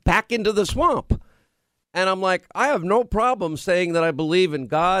alligator back into the swamp. And I'm like, I have no problem saying that I believe in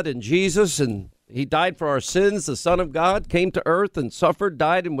God and Jesus, and he died for our sins. The Son of God came to earth and suffered,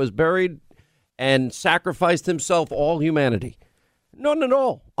 died, and was buried and sacrificed himself, all humanity.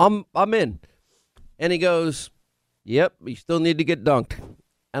 No. I'm in. And he goes, yep, you still need to get dunked.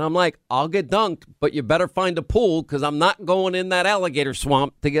 And I'm like, I'll get dunked, but you better find a pool because I'm not going in that alligator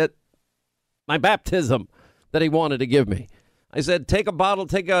swamp to get my baptism that he wanted to give me. I said, take a bottle,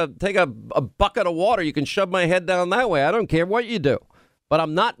 take a bucket of water. You can shove my head down that way. I don't care what you do. But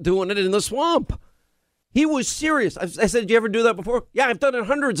I'm not doing it in the swamp. He was serious. I said, did you ever do that before? Yeah, I've done it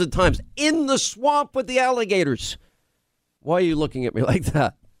hundreds of times. In the swamp with the alligators. Why are you looking at me like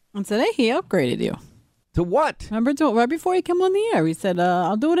that? And today he upgraded you. To what? Remember right before he came on the air, he said,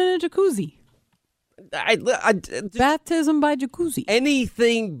 I'll do it in a jacuzzi. Baptism by jacuzzi.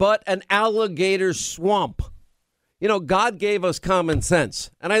 Anything but an alligator swamp. You know, God gave us common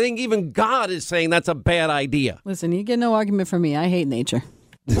sense. And I think even God is saying that's a bad idea. Listen, you get no argument from me. I hate nature.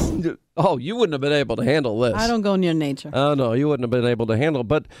 Oh, you wouldn't have been able to handle this. I don't go near nature. Oh, no, you wouldn't have been able to handle it.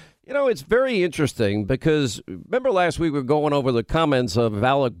 But, you know, it's very interesting because remember last week we were going over the comments of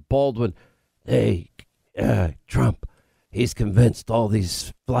Alec Baldwin. Hey, Trump, he's convinced all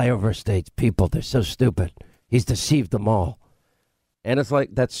these flyover states people, they're so stupid. He's deceived them all. And it's like,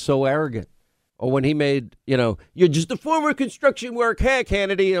 that's so arrogant. Or when he made, you're just a former construction worker, hey,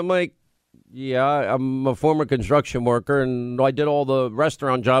 Kennedy. I'm like, yeah, I'm a former construction worker, and I did all the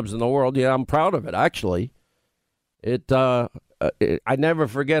restaurant jobs in the world. Yeah, I'm proud of it, actually. I never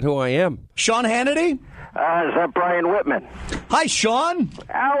forget who I am. Sean Hannity, Is that Brian Whitman? Hi, Sean.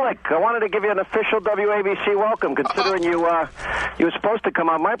 Alec, I wanted to give you an official WABC welcome, considering you were supposed to come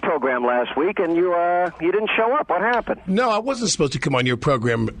on my program last week, and you didn't show up. What happened? No, I wasn't supposed to come on your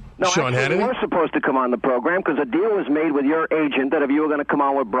program, Sean actually, Hannity. You were supposed to come on the program because a deal was made with your agent that if you were going to come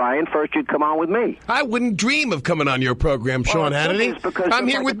on with Brian, first you'd come on with me. I wouldn't dream of coming on your program, Sean Hannity. I'm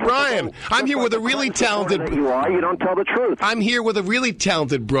here with Brian. I'm here with a really talented... You are. You don't tell the truth. I'm here with a really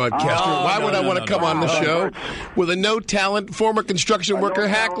talented broadcaster. Why would I want to come on the show with a no-talent former construction worker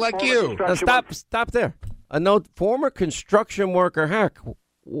hack like you? Stop there. A former construction worker hack.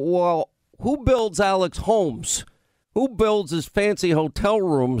 Well, who builds Alex homes? Who builds his fancy hotel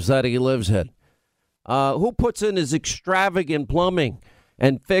rooms that he lives in? Who puts in his extravagant plumbing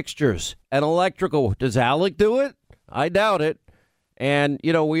and fixtures and electrical? Does Alec do it? I doubt it. And,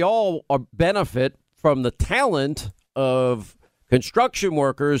 we all benefit from the talent of construction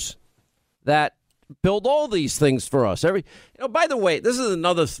workers that build all these things for us. By the way, this is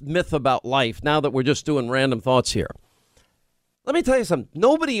another myth about life now that we're just doing random thoughts here. Let me tell you something.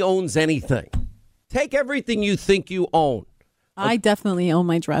 Nobody owns anything. Take everything you think you own. I definitely own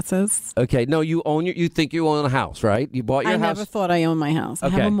my dresses. Okay, no, you think you own a house, right? You bought your house. I never thought I owned my house.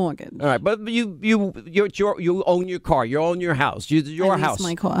 Okay. I have a mortgage. All right, but you own your car. You own your house. Your I lease house.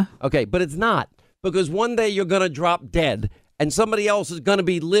 my car. Okay, but it's not, because one day you're going to drop dead and somebody else is going to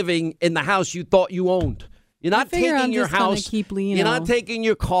be living in the house you thought you owned. You're not taking your house. You're not taking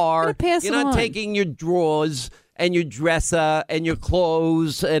your car. You're not taking your drawers and your dresser and your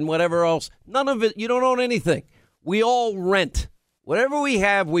clothes and whatever else. None of it. You don't own anything. We all rent. Whatever we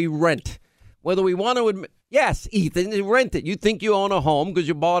have, we rent. Whether we want to admit. Yes, Ethan, you rent it. You think you own a home because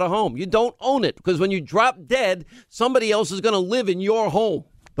you bought a home. You don't own it, because when you drop dead, somebody else is going to live in your home.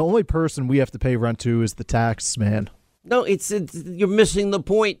 The only person we have to pay rent to is the tax man. No, it's you're missing the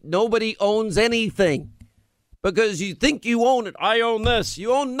point. Nobody owns anything because you think you own it. I own this.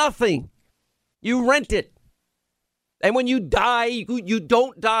 You own nothing. You rent it. And when you die, you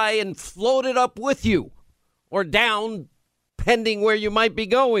don't die and float it up with you or down, pending where you might be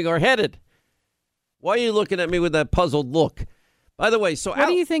going or headed. Why are you looking at me with that puzzled look? By the way, what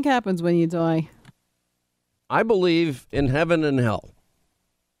do you think happens when you die? I believe in heaven and hell.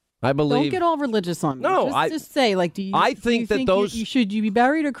 I believe. Don't get all religious on me. No, just say, do you? I think that those. Should you be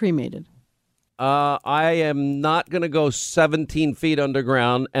buried or cremated? I am not going to go 17 feet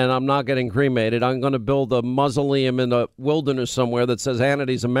underground, and I'm not getting cremated. I'm going to build a mausoleum in the wilderness somewhere that says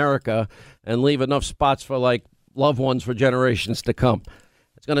Hannity's America and leave enough spots for loved ones for generations to come.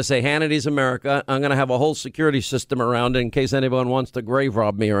 It's going to say Hannity's America. I'm going to have a whole security system around it in case anyone wants to grave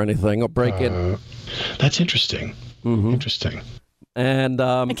rob me or anything or break in. That's interesting. Mm-hmm. Interesting. And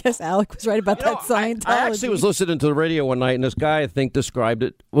I guess Alec was right about that Scientology. I actually was listening to the radio one night, and this guy, I think, described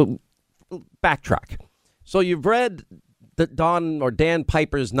it. Well, backtrack. So you've read Dan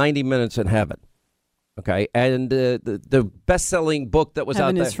Piper's 90 Minutes in Heaven, okay? And the best-selling book that was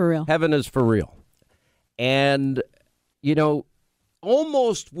out there. Heaven is for real. Heaven is for real. And,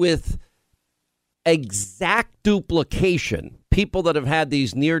 almost with exact duplication, people that have had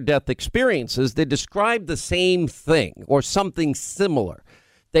these near-death experiences, they describe the same thing or something similar.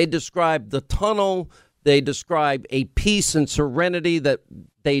 They describe the tunnel. They describe a peace and serenity that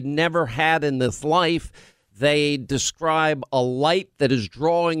they never had in this life. They describe a light that is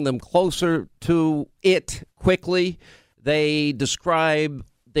drawing them closer to it quickly. They describe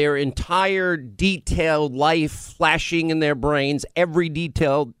their entire detailed life flashing in their brains, every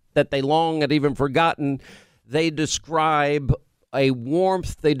detail that they long had even forgotten. They describe a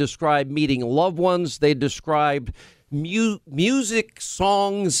warmth. They describe meeting loved ones. They describe music,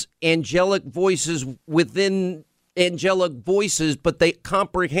 songs, angelic voices within angelic voices, but they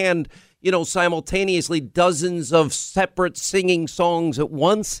comprehend, simultaneously dozens of separate singing songs at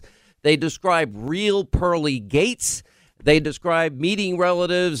once. They describe real pearly gates. They describe meeting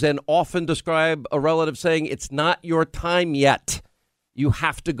relatives and often describe a relative saying, it's not your time yet. You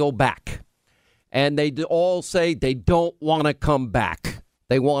have to go back. And they all say they don't want to come back.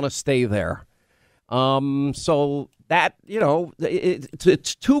 They want to stay there. So that,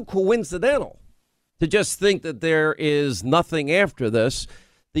 it's too coincidental to just think that there is nothing after this.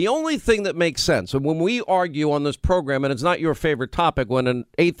 The only thing that makes sense, and when we argue on this program, and it's not your favorite topic, when an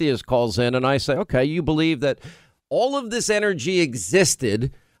atheist calls in and I say, okay, you believe that all of this energy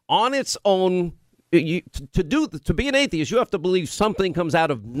existed on its own. To be an atheist, you have to believe something comes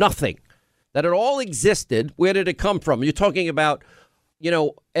out of nothing, that it all existed. Where did it come from? You're talking about,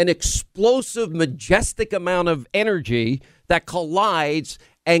 an explosive, majestic amount of energy that collides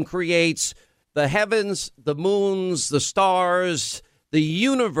and creates the heavens, the moons, the stars, the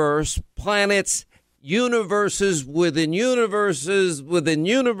universe, planets, universes within universes within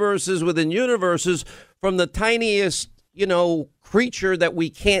universes within universes, from the tiniest, creature that we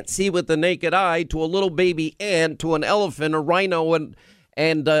can't see with the naked eye to a little baby ant to an elephant, a rhino,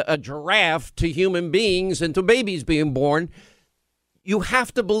 and a giraffe, to human beings and to babies being born. You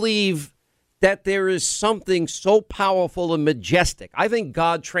have to believe that there is something so powerful and majestic. I think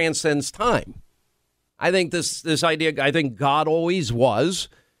God transcends time. I think this idea, I think God always was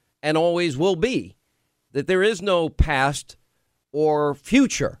and always will be, that there is no past or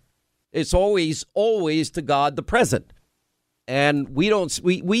future. It's always to God the present. And we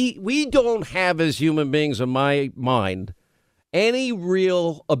don't have, as human beings, in my mind, any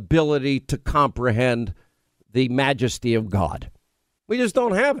real ability to comprehend the majesty of God. We just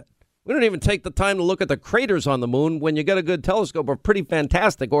don't have it. We don't even take the time to look at the craters on the moon. When you get a good telescope, are pretty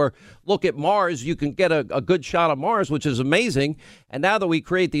fantastic. Or look at Mars, you can get a good shot of Mars, which is amazing. And now that we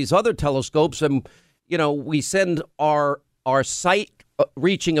create these other telescopes and, we send our sight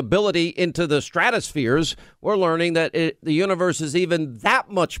reaching ability into the stratospheres, we're learning that the universe is even that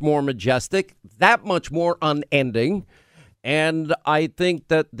much more majestic, that much more unending. And I think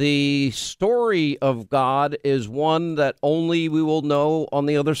that the story of God is one that only we will know on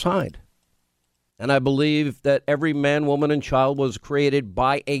the other side. And I believe that every man, woman, and child was created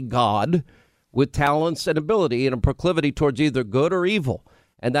by a God with talents and ability and a proclivity towards either good or evil,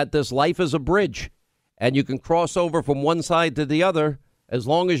 and that this life is a bridge, and you can cross over from one side to the other as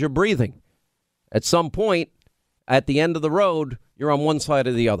long as you're breathing. At some point, at the end of the road, you're on one side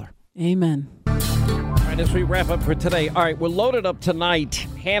or the other. Amen. All right, as we wrap up for today, all right, we're loaded up tonight,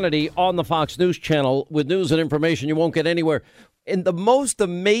 Hannity on the Fox News Channel, with news and information you won't get anywhere. And the most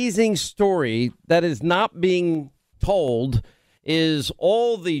amazing story that is not being told is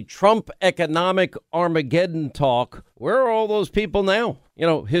all the Trump economic Armageddon talk. Where are all those people now?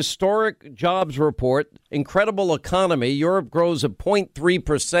 Historic jobs report, incredible economy. Europe grows at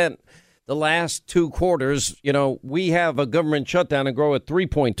 0.3% the last 2 quarters. We have a government shutdown and grow at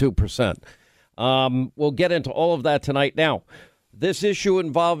 3.2%. We'll get into all of that tonight. Now, this issue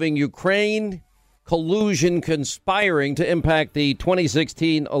involving Ukraine, collusion, conspiring to impact the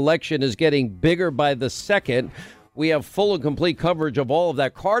 2016 election is getting bigger by the second. We have full and complete coverage of all of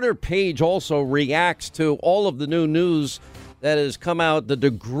that. Carter Page also reacts to all of the new news that has come out, the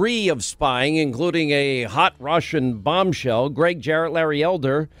degree of spying, including a hot Russian bombshell. Greg Jarrett, Larry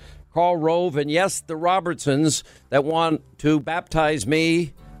Elder, Karl Rove, and yes, the Robertsons that want to baptize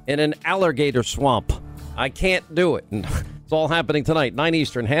me in an alligator swamp. I can't do it. It's all happening tonight, 9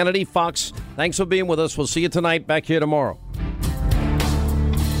 Eastern. Hannity, Fox, thanks for being with us. We'll see you tonight, back here tomorrow.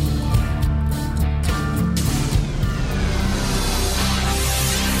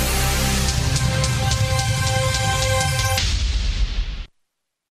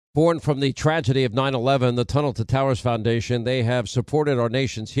 Born from the tragedy of 9/11, the Tunnel to Towers Foundation, they have supported our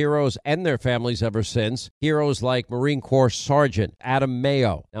nation's heroes and their families ever since. Heroes like Marine Corps Sergeant Adam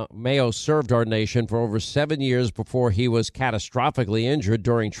Mayo. Now, Mayo served our nation for over 7 years before he was catastrophically injured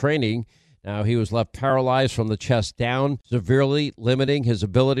during training. Now, he was left paralyzed from the chest down, severely limiting his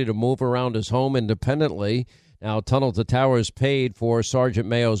ability to move around his home independently. Now, Tunnel to Towers paid for Sergeant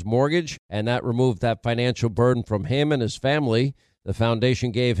Mayo's mortgage, and that removed that financial burden from him and his family. The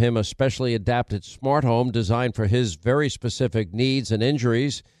foundation gave him a specially adapted smart home designed for his very specific needs and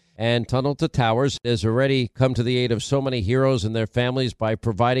injuries. And Tunnel to Towers has already come to the aid of so many heroes and their families by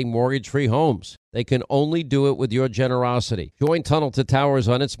providing mortgage-free homes. They can only do it with your generosity. Join Tunnel to Towers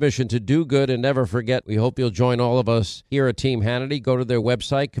on its mission to do good and never forget. We hope you'll join all of us here at Team Hannity. Go to their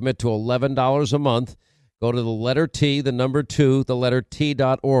website, commit to $11 a month. Go to the letter T, the number 2, the letter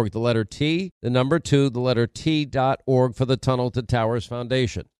T.org. The letter T, the number 2, the letter T.org for the Tunnel to Towers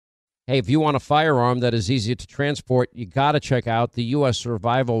Foundation. Hey, if you want a firearm that is easy to transport, you got to check out the U.S.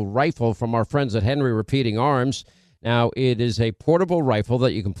 Survival Rifle from our friends at Henry Repeating Arms. Now, it is a portable rifle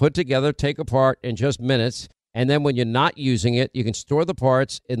that you can put together, take apart in just minutes. And then when you're not using it, you can store the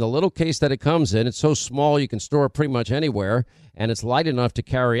parts in the little case that it comes in. It's so small you can store it pretty much anywhere, and it's light enough to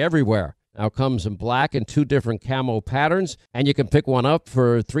carry everywhere. Now, it comes in black and 2 different camo patterns, and you can pick one up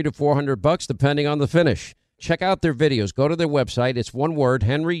for $300 to $400 depending on the finish. Check out their videos. Go to their website. It's one word,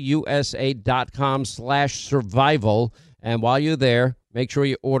 henryusa.com/survival. And while you're there, make sure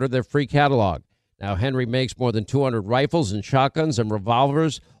you order their free catalog. Now, Henry makes more than 200 rifles and shotguns and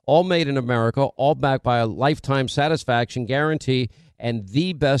revolvers, all made in America, all backed by a lifetime satisfaction guarantee and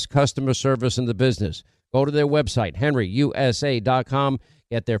the best customer service in the business. Go to their website, henryusa.com.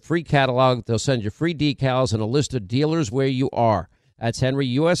 Get their free catalog. They'll send you free decals and a list of dealers where you are. That's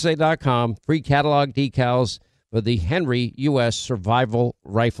henryusa.com. Free catalog decals for the Henry U.S. Survival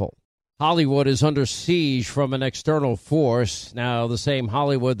Rifle. Hollywood is under siege from an external force. Now, the same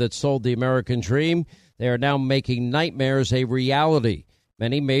Hollywood that sold the American dream, they are now making nightmares a reality.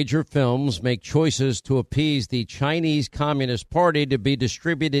 Many major films make choices to appease the Chinese Communist Party to be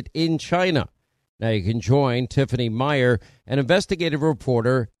distributed in China. Now you can join Tiffany Meyer, an investigative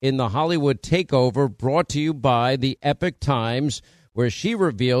reporter in the Hollywood Takeover, brought to you by the Epoch Times, where she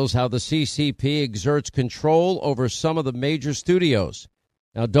reveals how the CCP exerts control over some of the major studios.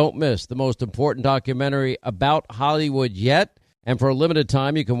 Now, don't miss the most important documentary about Hollywood yet. And for a limited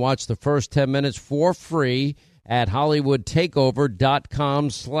time, you can watch the first 10 minutes for free at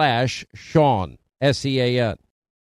HollywoodTakeover.com/Sean, SEAN.